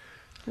he?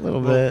 A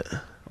little bit.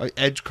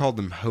 Edge called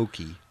him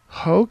hokey.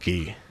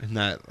 Hokey. And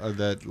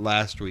that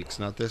last week's,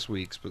 not this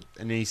week's,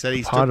 and he said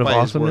he Pod stood of by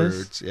Awesomeness?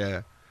 his words.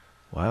 Yeah.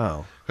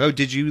 Wow. Oh,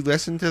 did you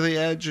listen to the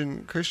Edge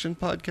and Christian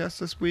podcast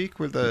this week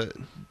with the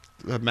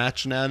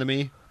match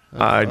anatomy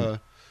of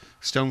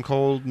Stone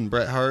Cold and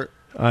Bret Hart?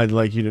 I'd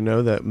like you to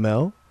know that,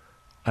 Mel,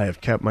 I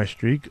have kept my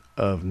streak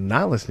of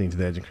not listening to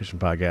the Edge and Christian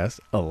podcast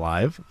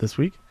alive this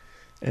week.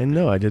 And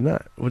no, I did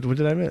not. What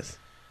did I miss?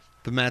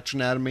 The match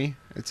anatomy.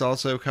 It's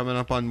also coming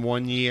up on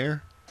 1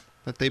 year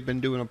that they've been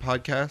doing a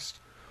podcast.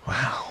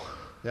 Wow.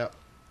 Yep.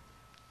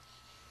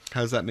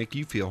 How does that make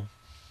you feel?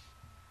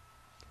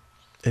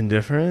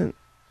 Indifferent?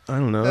 I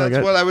don't know.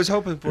 That's what I was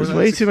hoping for. There's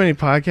way too many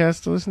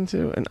podcasts to listen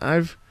to, and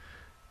I've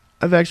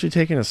actually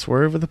taken a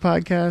swerve with the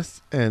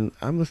podcast, and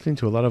I'm listening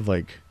to a lot of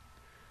like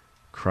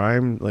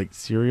crime, like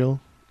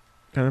serial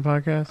kind of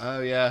podcasts.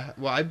 Oh yeah.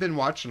 Well, I've been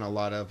watching a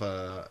lot of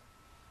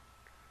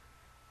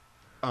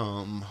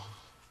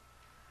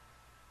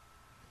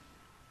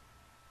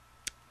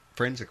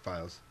Forensic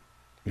Files.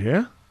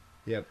 Yeah.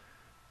 Yep.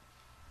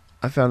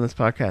 I found this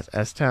podcast,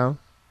 S-Town.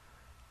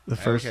 The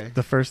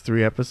first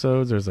 3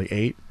 episodes, there's like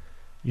 8.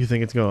 You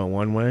think it's going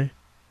one way,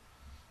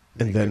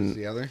 and then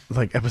the other.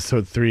 Like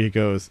episode 3, it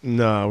goes,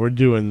 "No, we're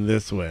doing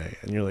this way,"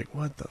 and you're like,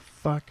 "What the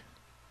fuck?"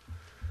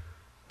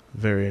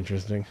 Very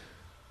interesting.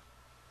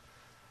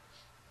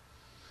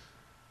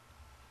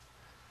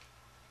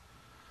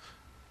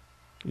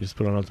 You just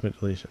put on Ultimate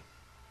Deletion.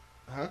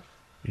 Huh?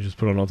 You just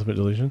put on ultimate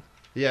deletion?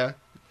 Yeah,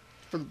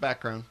 for the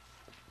background.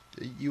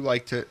 You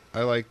liked it.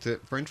 I liked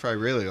it. French Fry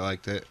really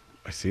liked it.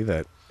 I see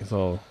that. It's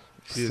all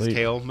See his asleep.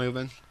 tail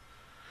moving?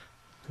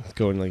 It's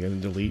going like a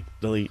delete.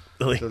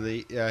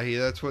 Yeah,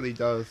 that's what he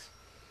does.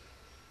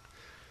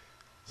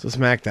 So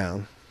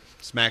SmackDown.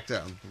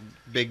 SmackDown.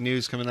 Big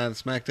news coming out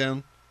of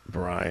SmackDown.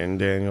 Bryan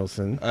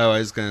Danielson. Oh, I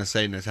was going to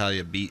say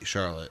Natalya beat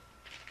Charlotte.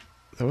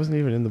 That wasn't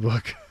even in the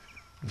book.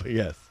 But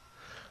yes.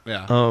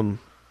 Yeah.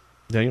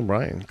 Daniel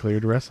Bryan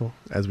cleared to wrestle,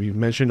 as we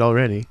mentioned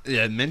already.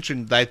 Yeah,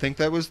 I think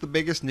that was the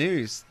biggest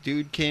news.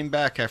 Dude came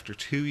back after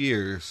 2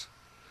 years.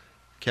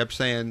 Kept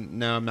saying,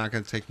 no, I'm not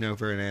going to take no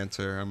for an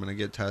answer. I'm going to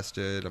get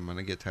tested. And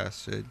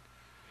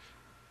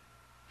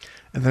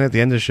then at the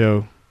end of the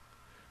show,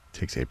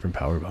 takes apron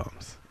power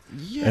bombs.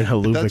 Yeah. And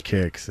haluva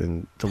kicks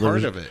and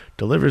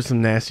delivers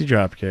some nasty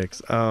drop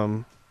kicks. I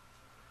don't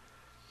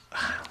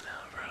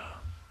know, bro.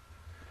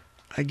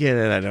 I get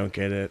it. I don't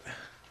get it.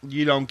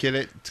 You don't get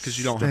it because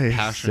you don't have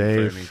passion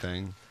for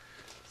anything.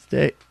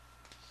 Stay.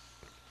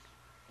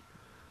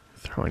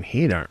 Throwing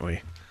heat, aren't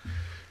we?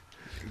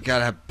 You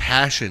gotta have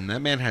passion.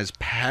 That man has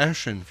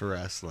passion for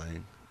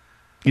wrestling.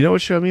 You know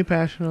what showed me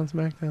passion on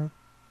SmackDown?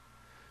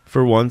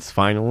 For once,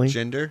 finally.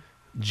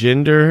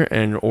 Jinder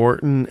and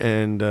Orton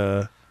and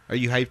Are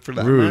you hyped for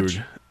that Rude.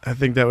 match? I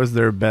think that was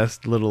their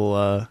best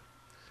little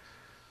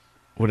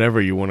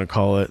whatever you want to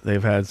call it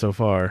they've had so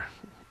far.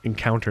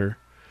 Encounter.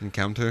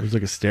 It was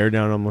like a stare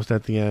down almost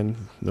at the end.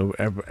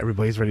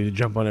 Everybody's ready to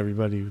jump on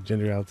everybody with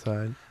Jinder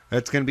outside.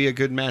 That's gonna be a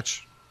good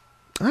match.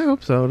 I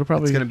hope so.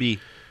 It's gonna be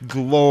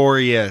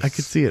glorious. I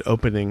could see it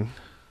opening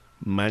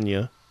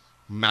Mania.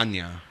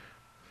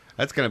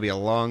 That's gonna be a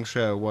long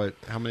show.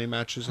 How many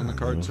matches on the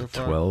card so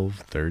far? 12,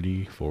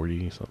 30,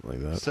 40, something like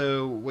that.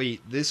 So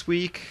wait, this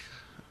week,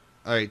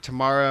 all right,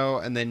 tomorrow,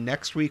 and then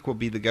next week will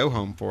be the go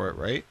home for it,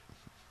 right?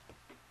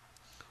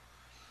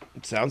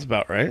 It sounds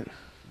about right.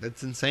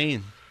 That's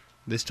insane.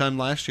 This time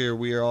last year,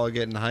 we were all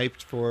getting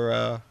hyped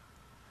for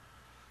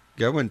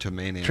going to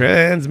Mania.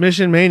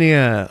 Transmission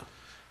Mania.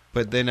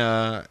 But then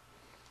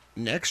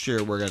next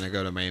year, we're going to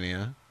go to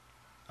Mania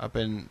up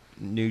in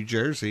New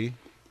Jersey.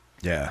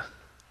 Yeah.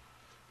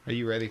 Are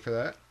you ready for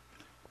that?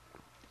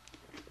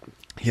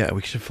 Yeah,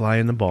 we should fly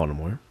into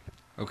Baltimore.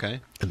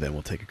 Okay. And then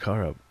we'll take a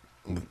car up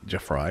with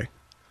Jeff Fry.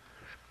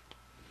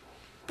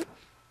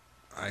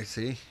 I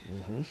see.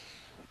 Mm-hmm.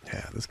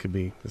 Yeah, this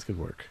could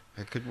work.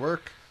 It could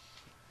work.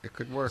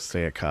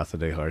 Stay at Casa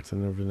de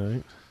Hartson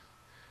overnight.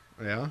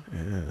 Yeah?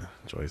 Yeah.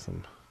 Enjoy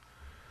some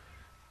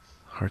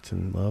hearts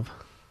and love.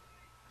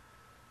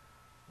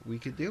 We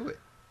could do it.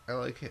 I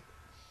like it.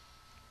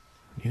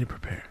 You need to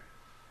prepare.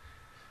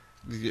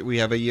 We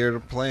have a year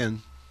to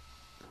plan.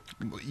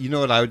 You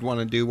know what I would want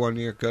to do one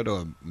year? Go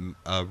to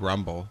a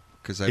Rumble.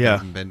 Because I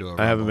haven't been to a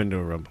Rumble. I haven't been to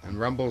a Rumble. And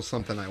Rumble's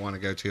something I want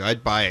to go to.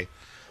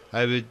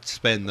 I would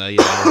spend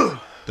the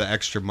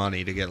extra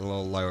money to get a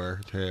little lower,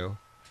 too.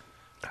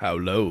 How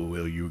low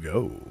will you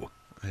go?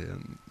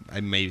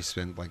 I may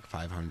spend like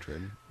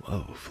 $500.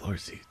 Whoa, floor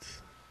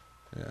seats.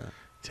 Yeah.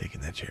 Taking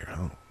that chair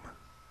home.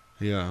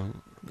 Yeah.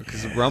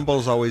 Because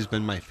Rumble's always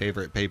been my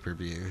favorite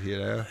pay-per-view, you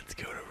know? Let's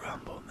go to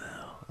Rumble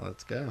now.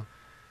 Let's go.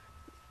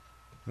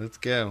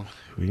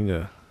 We need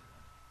to...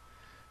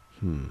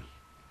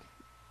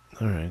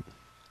 All right.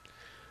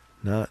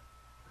 Not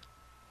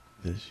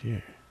this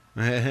year.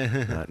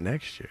 Not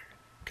next year.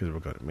 Because we're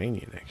going to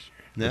Mania next year.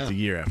 No. It's the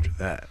year after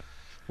that.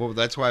 Well,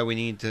 that's why we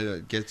need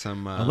to get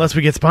some... Unless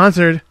we get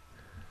sponsored.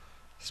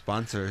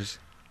 Sponsors.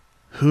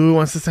 Who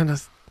wants to send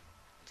us...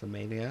 to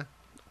Mania?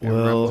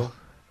 Well...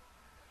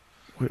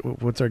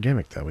 What's our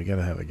gimmick, though? We got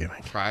to have a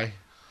gimmick. Fry.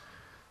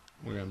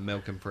 We're going to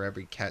milk him for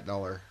every cat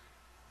dollar.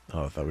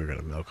 Oh, I thought we were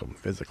going to milk him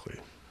physically.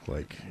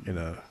 Like, in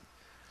a...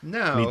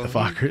 No. Meet the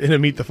Fokker. In a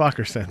Meet the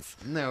Fokker sense.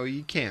 No,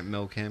 you can't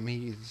milk him.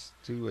 He's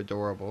too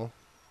adorable.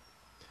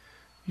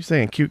 You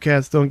saying cute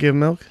cats don't give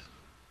milk?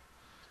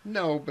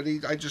 No, but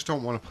I just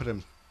don't want to put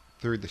him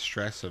through the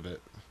stress of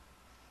it.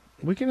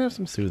 We can have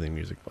some soothing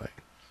music playing.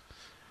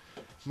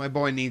 My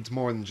boy needs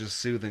more than just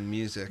soothing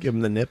music. Give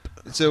him the nip.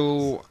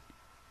 So,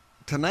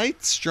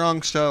 tonight's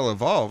Strong Style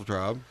Evolved,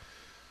 Rob.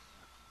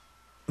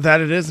 That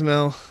it is,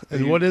 Mel.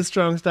 And what is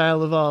Strong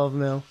Style Evolved,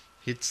 Mel?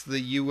 It's the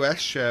U.S.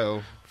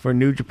 show. For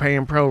New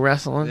Japan Pro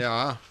Wrestling?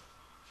 Yeah.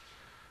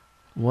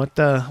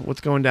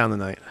 What's going down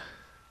tonight?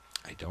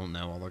 I don't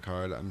know all the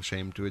card. I'm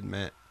ashamed to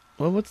admit.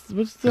 Well, what's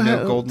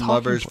the Golden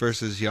Lovers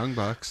versus Young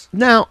Bucks.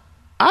 Now,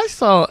 I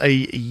saw a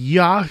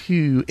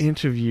Yahoo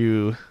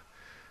interview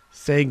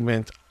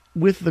segment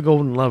with the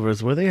Golden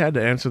Lovers where they had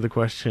to answer the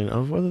question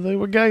of whether they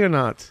were gay or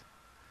not.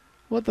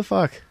 What the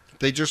fuck?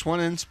 They just want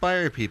to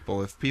inspire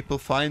people. If people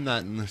find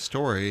that in the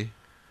story,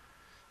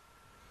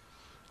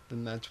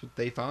 then that's what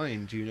they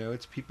find. You know,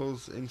 it's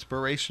people's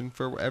inspiration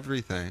for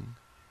everything.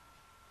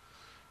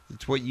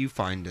 It's what you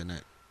find in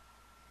it.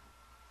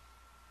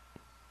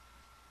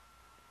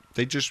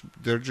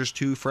 They're just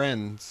two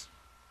friends.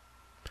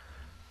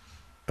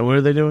 And what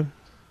are they doing?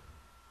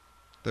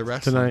 They're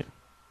wrestling tonight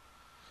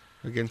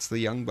against the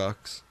Young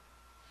Bucks.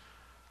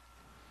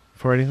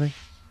 For anything?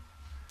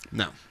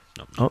 No.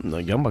 Oh,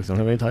 the Young Bucks don't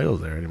have any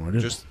titles there anymore, do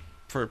they? Just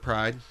for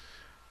pride.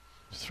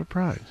 Just for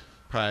pride.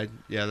 Pride.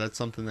 Yeah, that's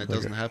something that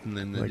doesn't happen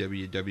in the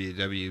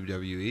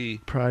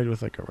WWE. Pride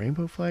with like a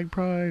rainbow flag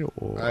pride?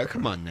 Or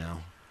Come on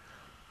now.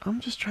 I'm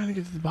just trying to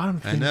get to the bottom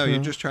of things. I know, though.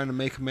 you're just trying to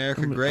make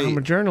America great. I'm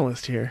a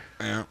journalist here.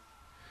 Yeah.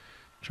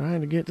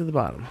 Trying to get to the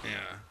bottom.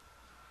 Yeah.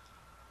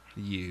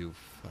 You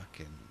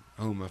fucking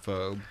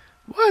homophobe.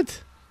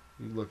 What?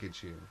 Look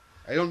at you.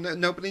 I don't know.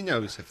 Nobody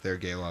knows if they're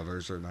gay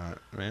lovers or not,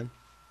 man.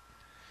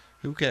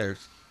 Who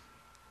cares?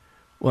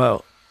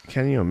 Well,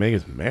 Kenny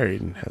Omega's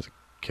married and has a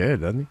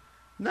kid, doesn't he?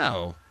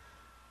 No.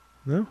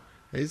 No?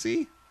 Is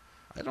he?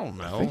 I don't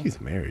know. I think he's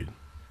married.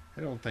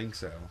 I don't think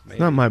so. Maybe.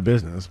 It's not my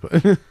business,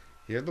 but...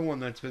 You're the one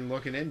that's been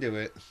looking into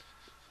it.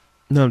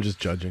 No, I'm just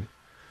judging.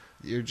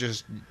 You're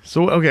just...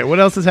 So, okay, what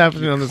else is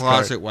happening on this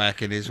closet card?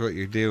 whacking is what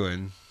you're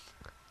doing.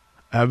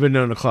 I've been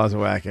known to closet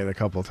whack it a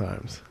couple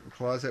times.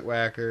 Closet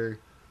whacker.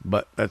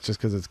 But that's just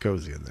because it's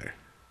cozy in there.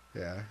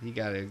 Yeah, you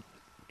gotta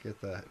get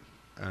that.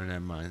 Oh, never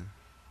mind.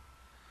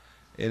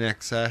 In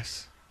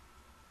excess.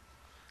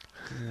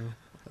 You know,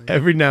 like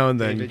Every now and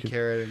then David you can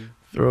Carradine.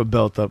 throw a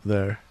belt up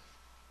there.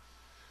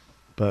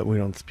 But we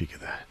don't speak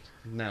of that.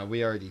 No,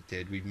 we already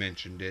did. We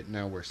mentioned it.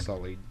 Now we're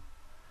sullied.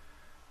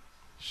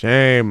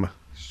 Shame.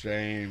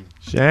 Shame.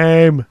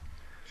 Shame.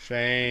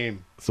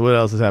 Shame. So what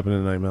else is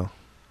happening tonight, Mel?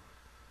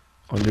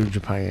 On New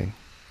Japan.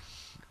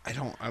 I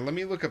don't... let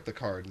me look up the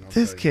card. And I'll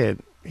This tell you.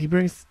 kid,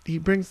 he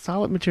brings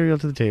solid material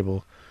to the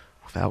table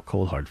without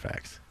cold hard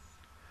facts.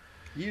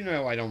 You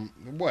know I don't...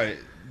 What?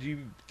 Do you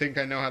think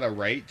I know how to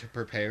write to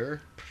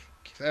prepare?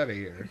 Get out of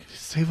here.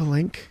 Save a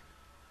link.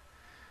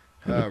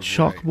 Have a Right.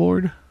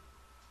 chalkboard.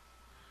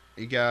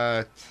 You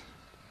got...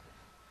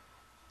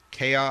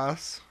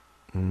 Chaos.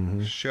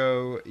 Mm-hmm.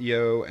 Show,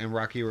 Yo, and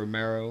Rocky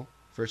Romero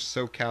versus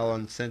SoCal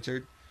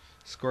Uncensored.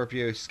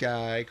 Scorpio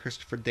Sky,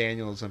 Christopher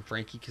Daniels, and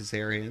Frankie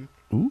Kazarian.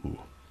 Ooh.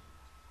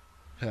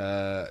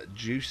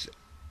 Juice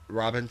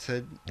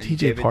Robinson and TJ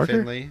David Parker?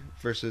 Finlay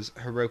versus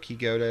Hiroki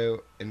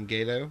Goto and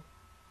Gato.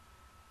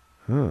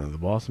 Huh, the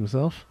boss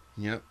himself?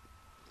 Yep.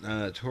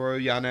 Toru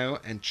Yano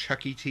and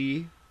Chucky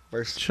T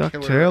versus Chuck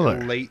Killer Taylor.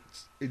 and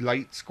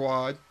Elite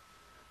Squad.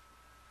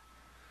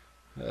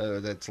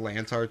 That's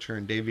Lance Archer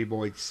and Davey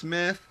Boy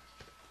Smith.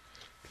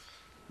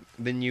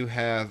 Then you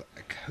have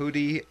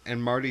Cody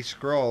and Marty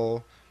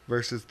Scurll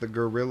versus the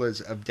Gorillas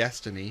of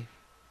Destiny.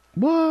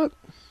 What?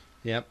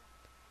 Yep.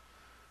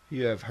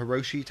 You have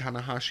Hiroshi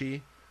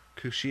Tanahashi,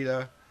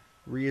 Kushida,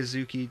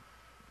 Ryosuke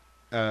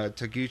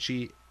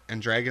Taguchi,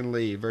 and Dragon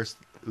Lee versus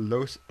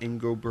Los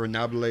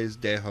Ingobernables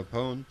de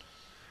Japón,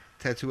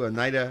 Tetsuya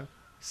Naito,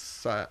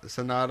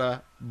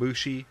 Sanada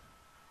Bushi,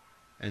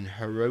 and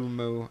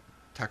Hiromu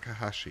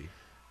Takahashi.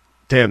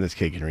 Damn, this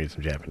kid can read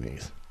some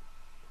Japanese.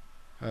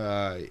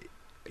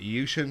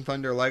 Yushin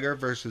Thunder Liger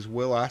versus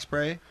Will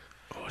Ospreay.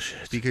 Oh,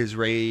 shit. Because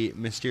Rey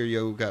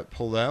Mysterio got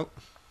pulled out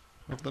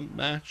of the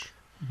match.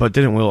 But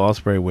didn't Will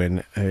Ospreay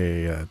win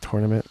a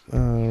tournament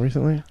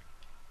recently?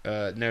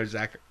 No,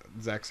 Zack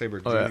Sabre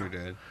Jr. yeah.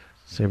 did.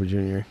 Sabre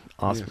Jr.,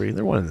 Ospreay. Yeah.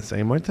 They're one and the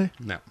same, aren't they?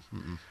 No.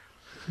 Mm-mm.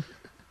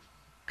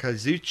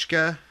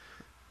 Kazuchika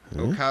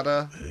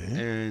Okada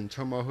and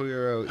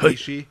Tomohiro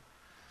Ishii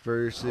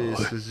versus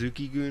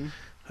Suzuki-gun,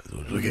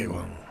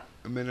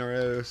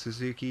 Minoru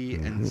Suzuki,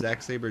 and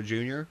Zack Sabre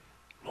Jr.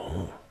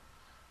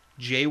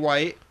 Jay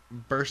White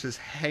versus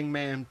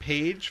Hangman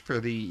Page for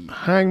the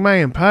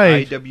Hangman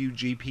Page.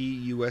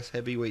 IWGP US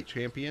Heavyweight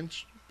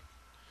Champions.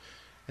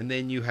 And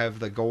then you have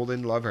the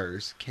Golden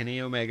Lovers,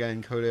 Kenny Omega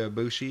and Kota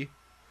Ibushi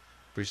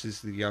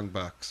versus the Young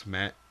Bucks,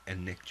 Matt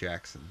and Nick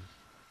Jackson.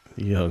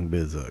 Young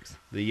Bizucks.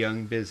 The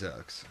Young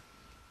Bizucks.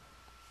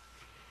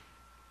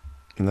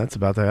 And that's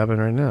about to happen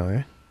right now,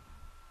 eh?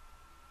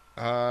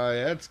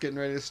 Yeah, it's getting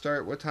ready to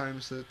start. What time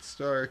does it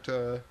start?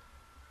 This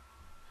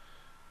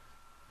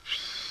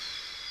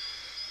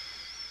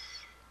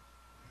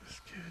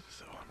kid is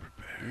so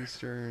unprepared.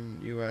 Eastern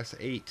US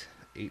 8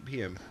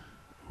 p.m.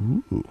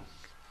 Ooh.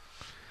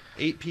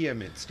 8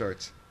 p.m. it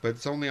starts, but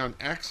it's only on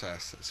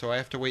Access, so I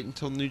have to wait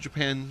until New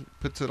Japan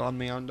puts it on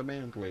me on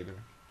demand later.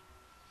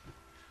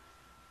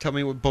 Tell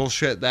me what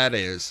bullshit that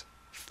is.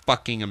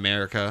 Fucking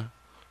America.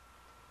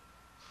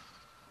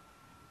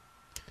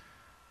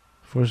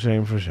 For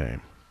shame, for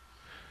shame.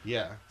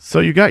 Yeah. So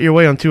you got your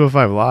way on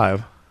 205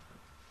 Live.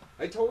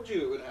 I told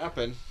you it would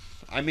happen.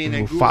 I mean,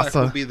 and Mufasa. Gulak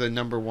will be the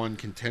number one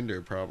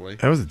contender, probably.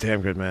 That was a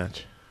damn good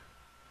match.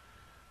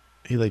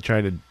 He like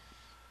tried to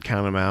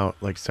count him out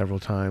like several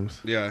times.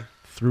 Yeah.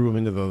 Threw him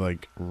into the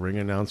like ring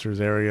announcers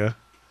area.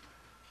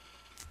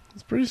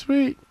 It's pretty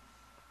sweet.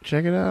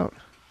 Check it out.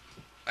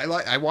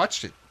 I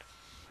watched it.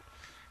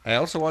 I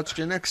also watched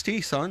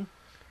NXT, son.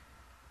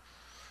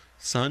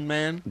 Son,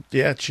 man.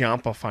 Yeah,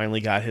 Ciampa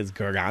finally got his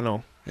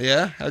Gargano.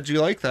 Yeah? How'd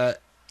you like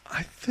that?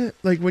 I think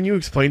like when you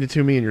explained it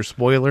to me in your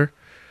spoiler,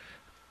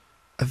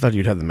 I thought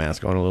you'd have the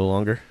mask on a little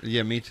longer.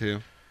 Yeah, me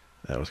too.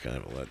 That was kind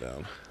of a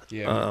letdown.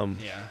 Yeah.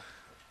 Yeah.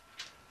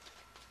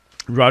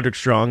 Roderick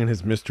Strong and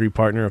his mystery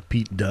partner of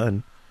Pete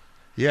Dunne.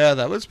 Yeah,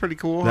 that was pretty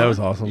cool. That huh? was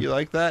awesome. You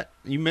like that?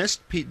 You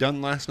missed Pete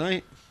Dunne last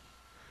night.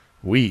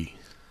 We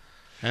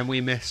And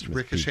we missed Miss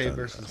Ricochet Beat Done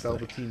versus Wrestling.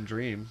 Velveteen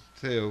Dream,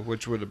 too,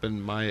 which would have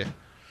been my Velveteen Dream, which would have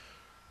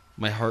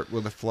been my heart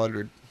would have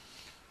fluttered.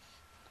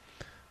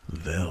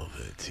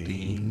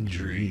 Velveteen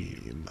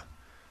Dream.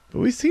 But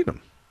we've seen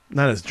him.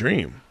 Not as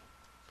Dream.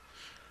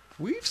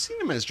 We've seen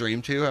him as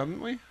Dream, too,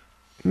 haven't we?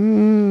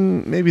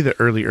 Maybe the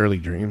early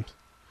Dreams.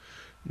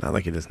 Not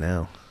like it is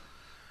now.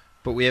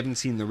 But we haven't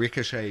seen the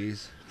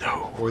Ricochets.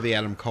 No. Or the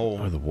Adam Cole.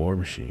 Or the War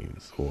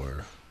Machines.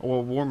 Or...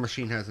 Well, War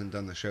Machine hasn't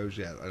done the shows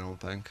yet, I don't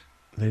think.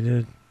 They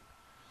did.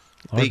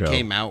 They Largo.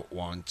 came out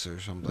once or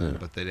something, Yeah.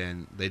 but they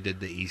didn't. They did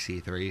the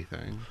EC3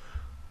 thing.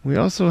 We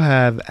also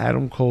have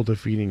Adam Cole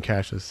defeating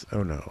Cassius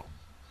Ohno.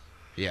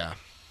 Yeah.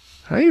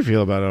 How do you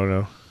feel about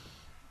Ohno?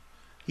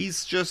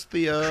 He's just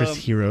the Chris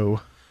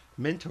Hero.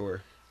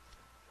 mentor.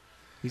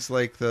 He's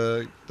like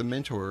the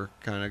mentor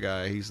kind of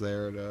guy. He's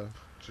there to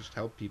just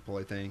help people,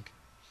 I think.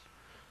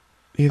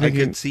 You I think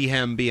could see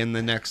him being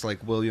the next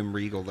like William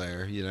Regal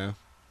there, you know?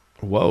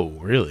 Whoa,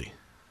 really?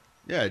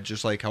 Yeah,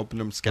 just like helping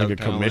him scout Like a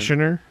talent.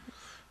 commissioner?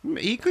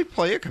 He could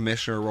play a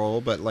commissioner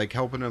role, but like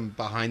helping him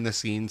behind the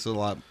scenes a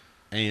lot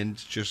and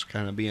just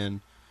kind of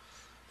being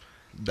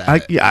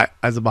that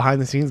As a behind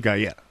the scenes guy,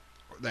 yeah.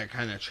 that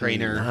kind of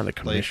trainer, Not a like,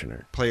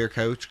 commissioner. player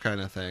coach kind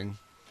of thing.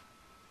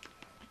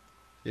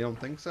 You don't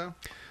think so?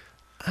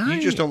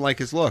 You just don't like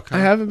his look, huh? I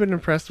haven't been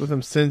impressed with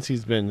him since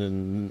he's been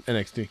in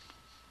NXT.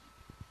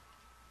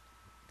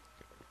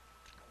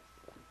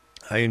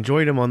 I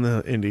enjoyed him on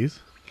the indies,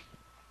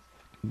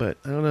 but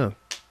I don't know.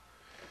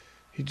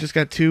 He just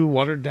got too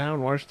washed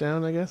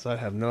down, I guess. I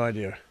have no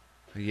idea.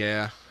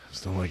 Yeah. I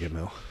just don't like it,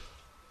 Mel.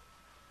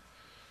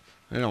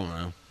 I don't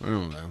know.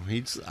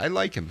 I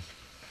like him.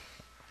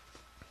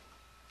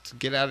 So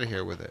get out of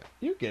here with it.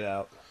 You get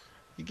out.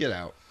 You get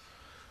out.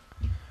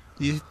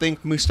 You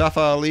think Mustafa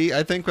Ali?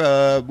 I think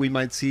we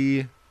might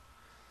see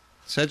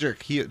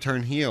Cedric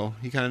turn heel.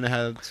 He kind of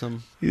had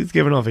some... He's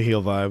giving off a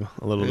heel vibe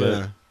a little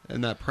bit.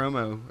 In that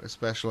promo,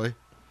 especially.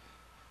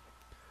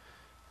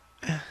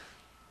 I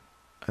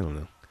don't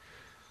know.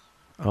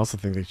 I also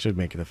think they should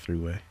make it a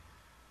three-way.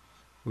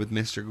 With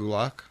Mr.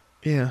 Gulak.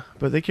 Yeah,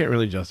 but they can't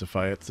really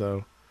justify it,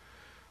 so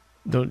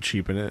don't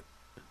cheapen it.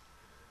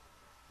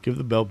 Give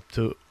the belt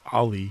to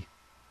Ali.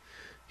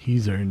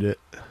 He's earned it.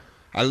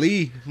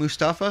 Ali,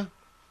 Mustafa.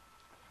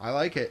 I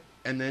like it.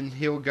 And then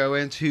he'll go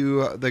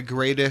into the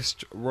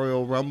greatest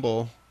Royal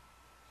Rumble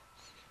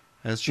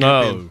as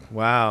champion. Oh,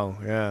 wow.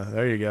 Yeah,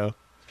 there you go.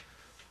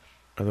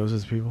 Are those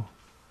his people?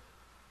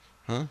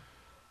 Huh?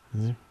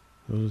 Those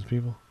his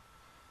people?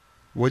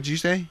 What'd you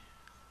say?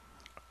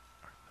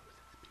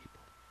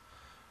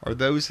 Are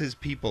those his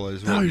people?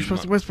 Is No, what you're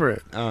supposed to whisper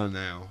it. Oh,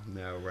 no,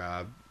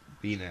 Rob.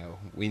 Bino,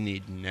 we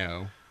need to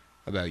know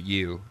about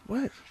you.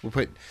 What?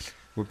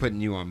 We're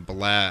putting you on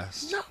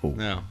blast.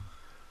 No.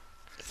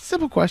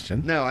 Simple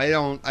question. No, I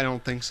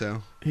don't think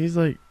so. He's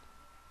like,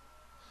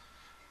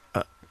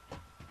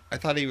 I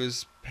thought he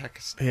was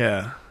Pakistani,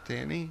 yeah.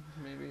 maybe.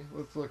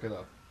 Let's look it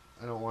up.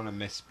 I don't want to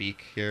misspeak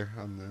here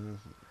on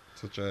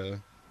such a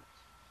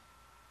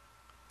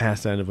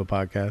Ass end of a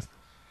podcast.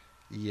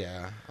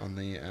 on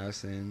the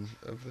ass end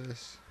of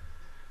this.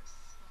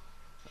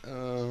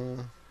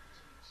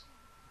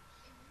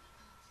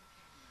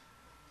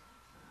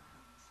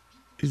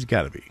 He's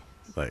got to be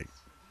like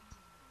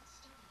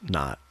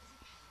not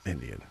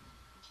Indian.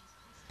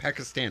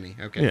 Pakistani.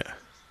 Okay. Yeah.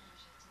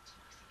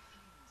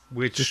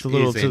 Which Just a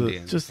little is to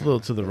Indian. the just a little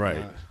to the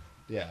right.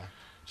 Yeah.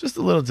 Just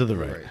a little to the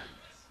right.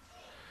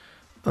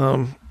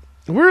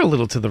 We're a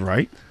little to the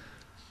right.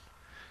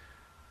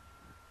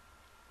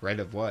 Right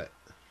of what?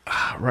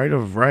 Right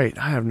of right.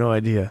 I have no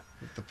idea.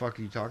 What the fuck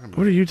are you talking about?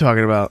 What are you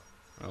talking about?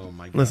 Oh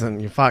my god. Listen,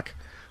 you fuck.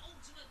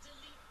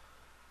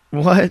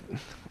 What?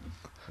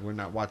 We're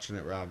not watching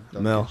it, Rob.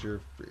 Don't Mel. get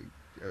your...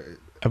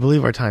 I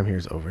believe our time here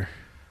is over.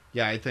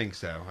 Yeah, I think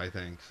so.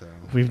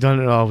 We've done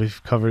it all.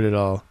 We've covered it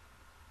all.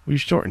 We've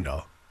shortened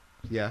all.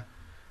 Yeah.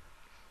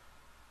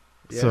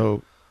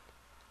 So,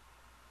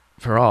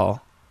 for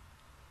all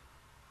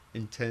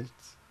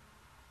intents,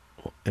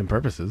 and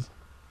purposes,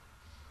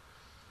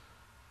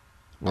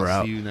 we're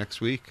I'll out. see you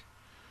next week.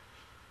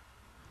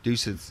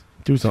 Deuces.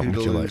 Do something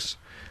with your Toodaloos. life.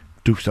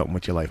 Do something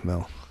with your life,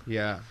 Mel.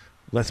 Yeah.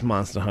 Less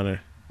Monster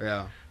Hunter.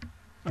 Yeah.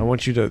 I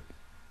want you to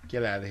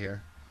Get out of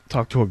here.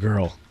 talk to a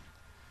girl.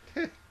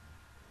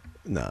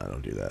 Nah,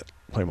 don't do that.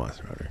 Play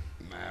Monster Hunter.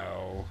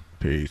 No.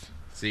 Peace.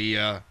 See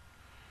ya.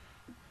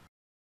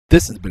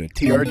 This has been a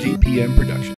TRGPN production.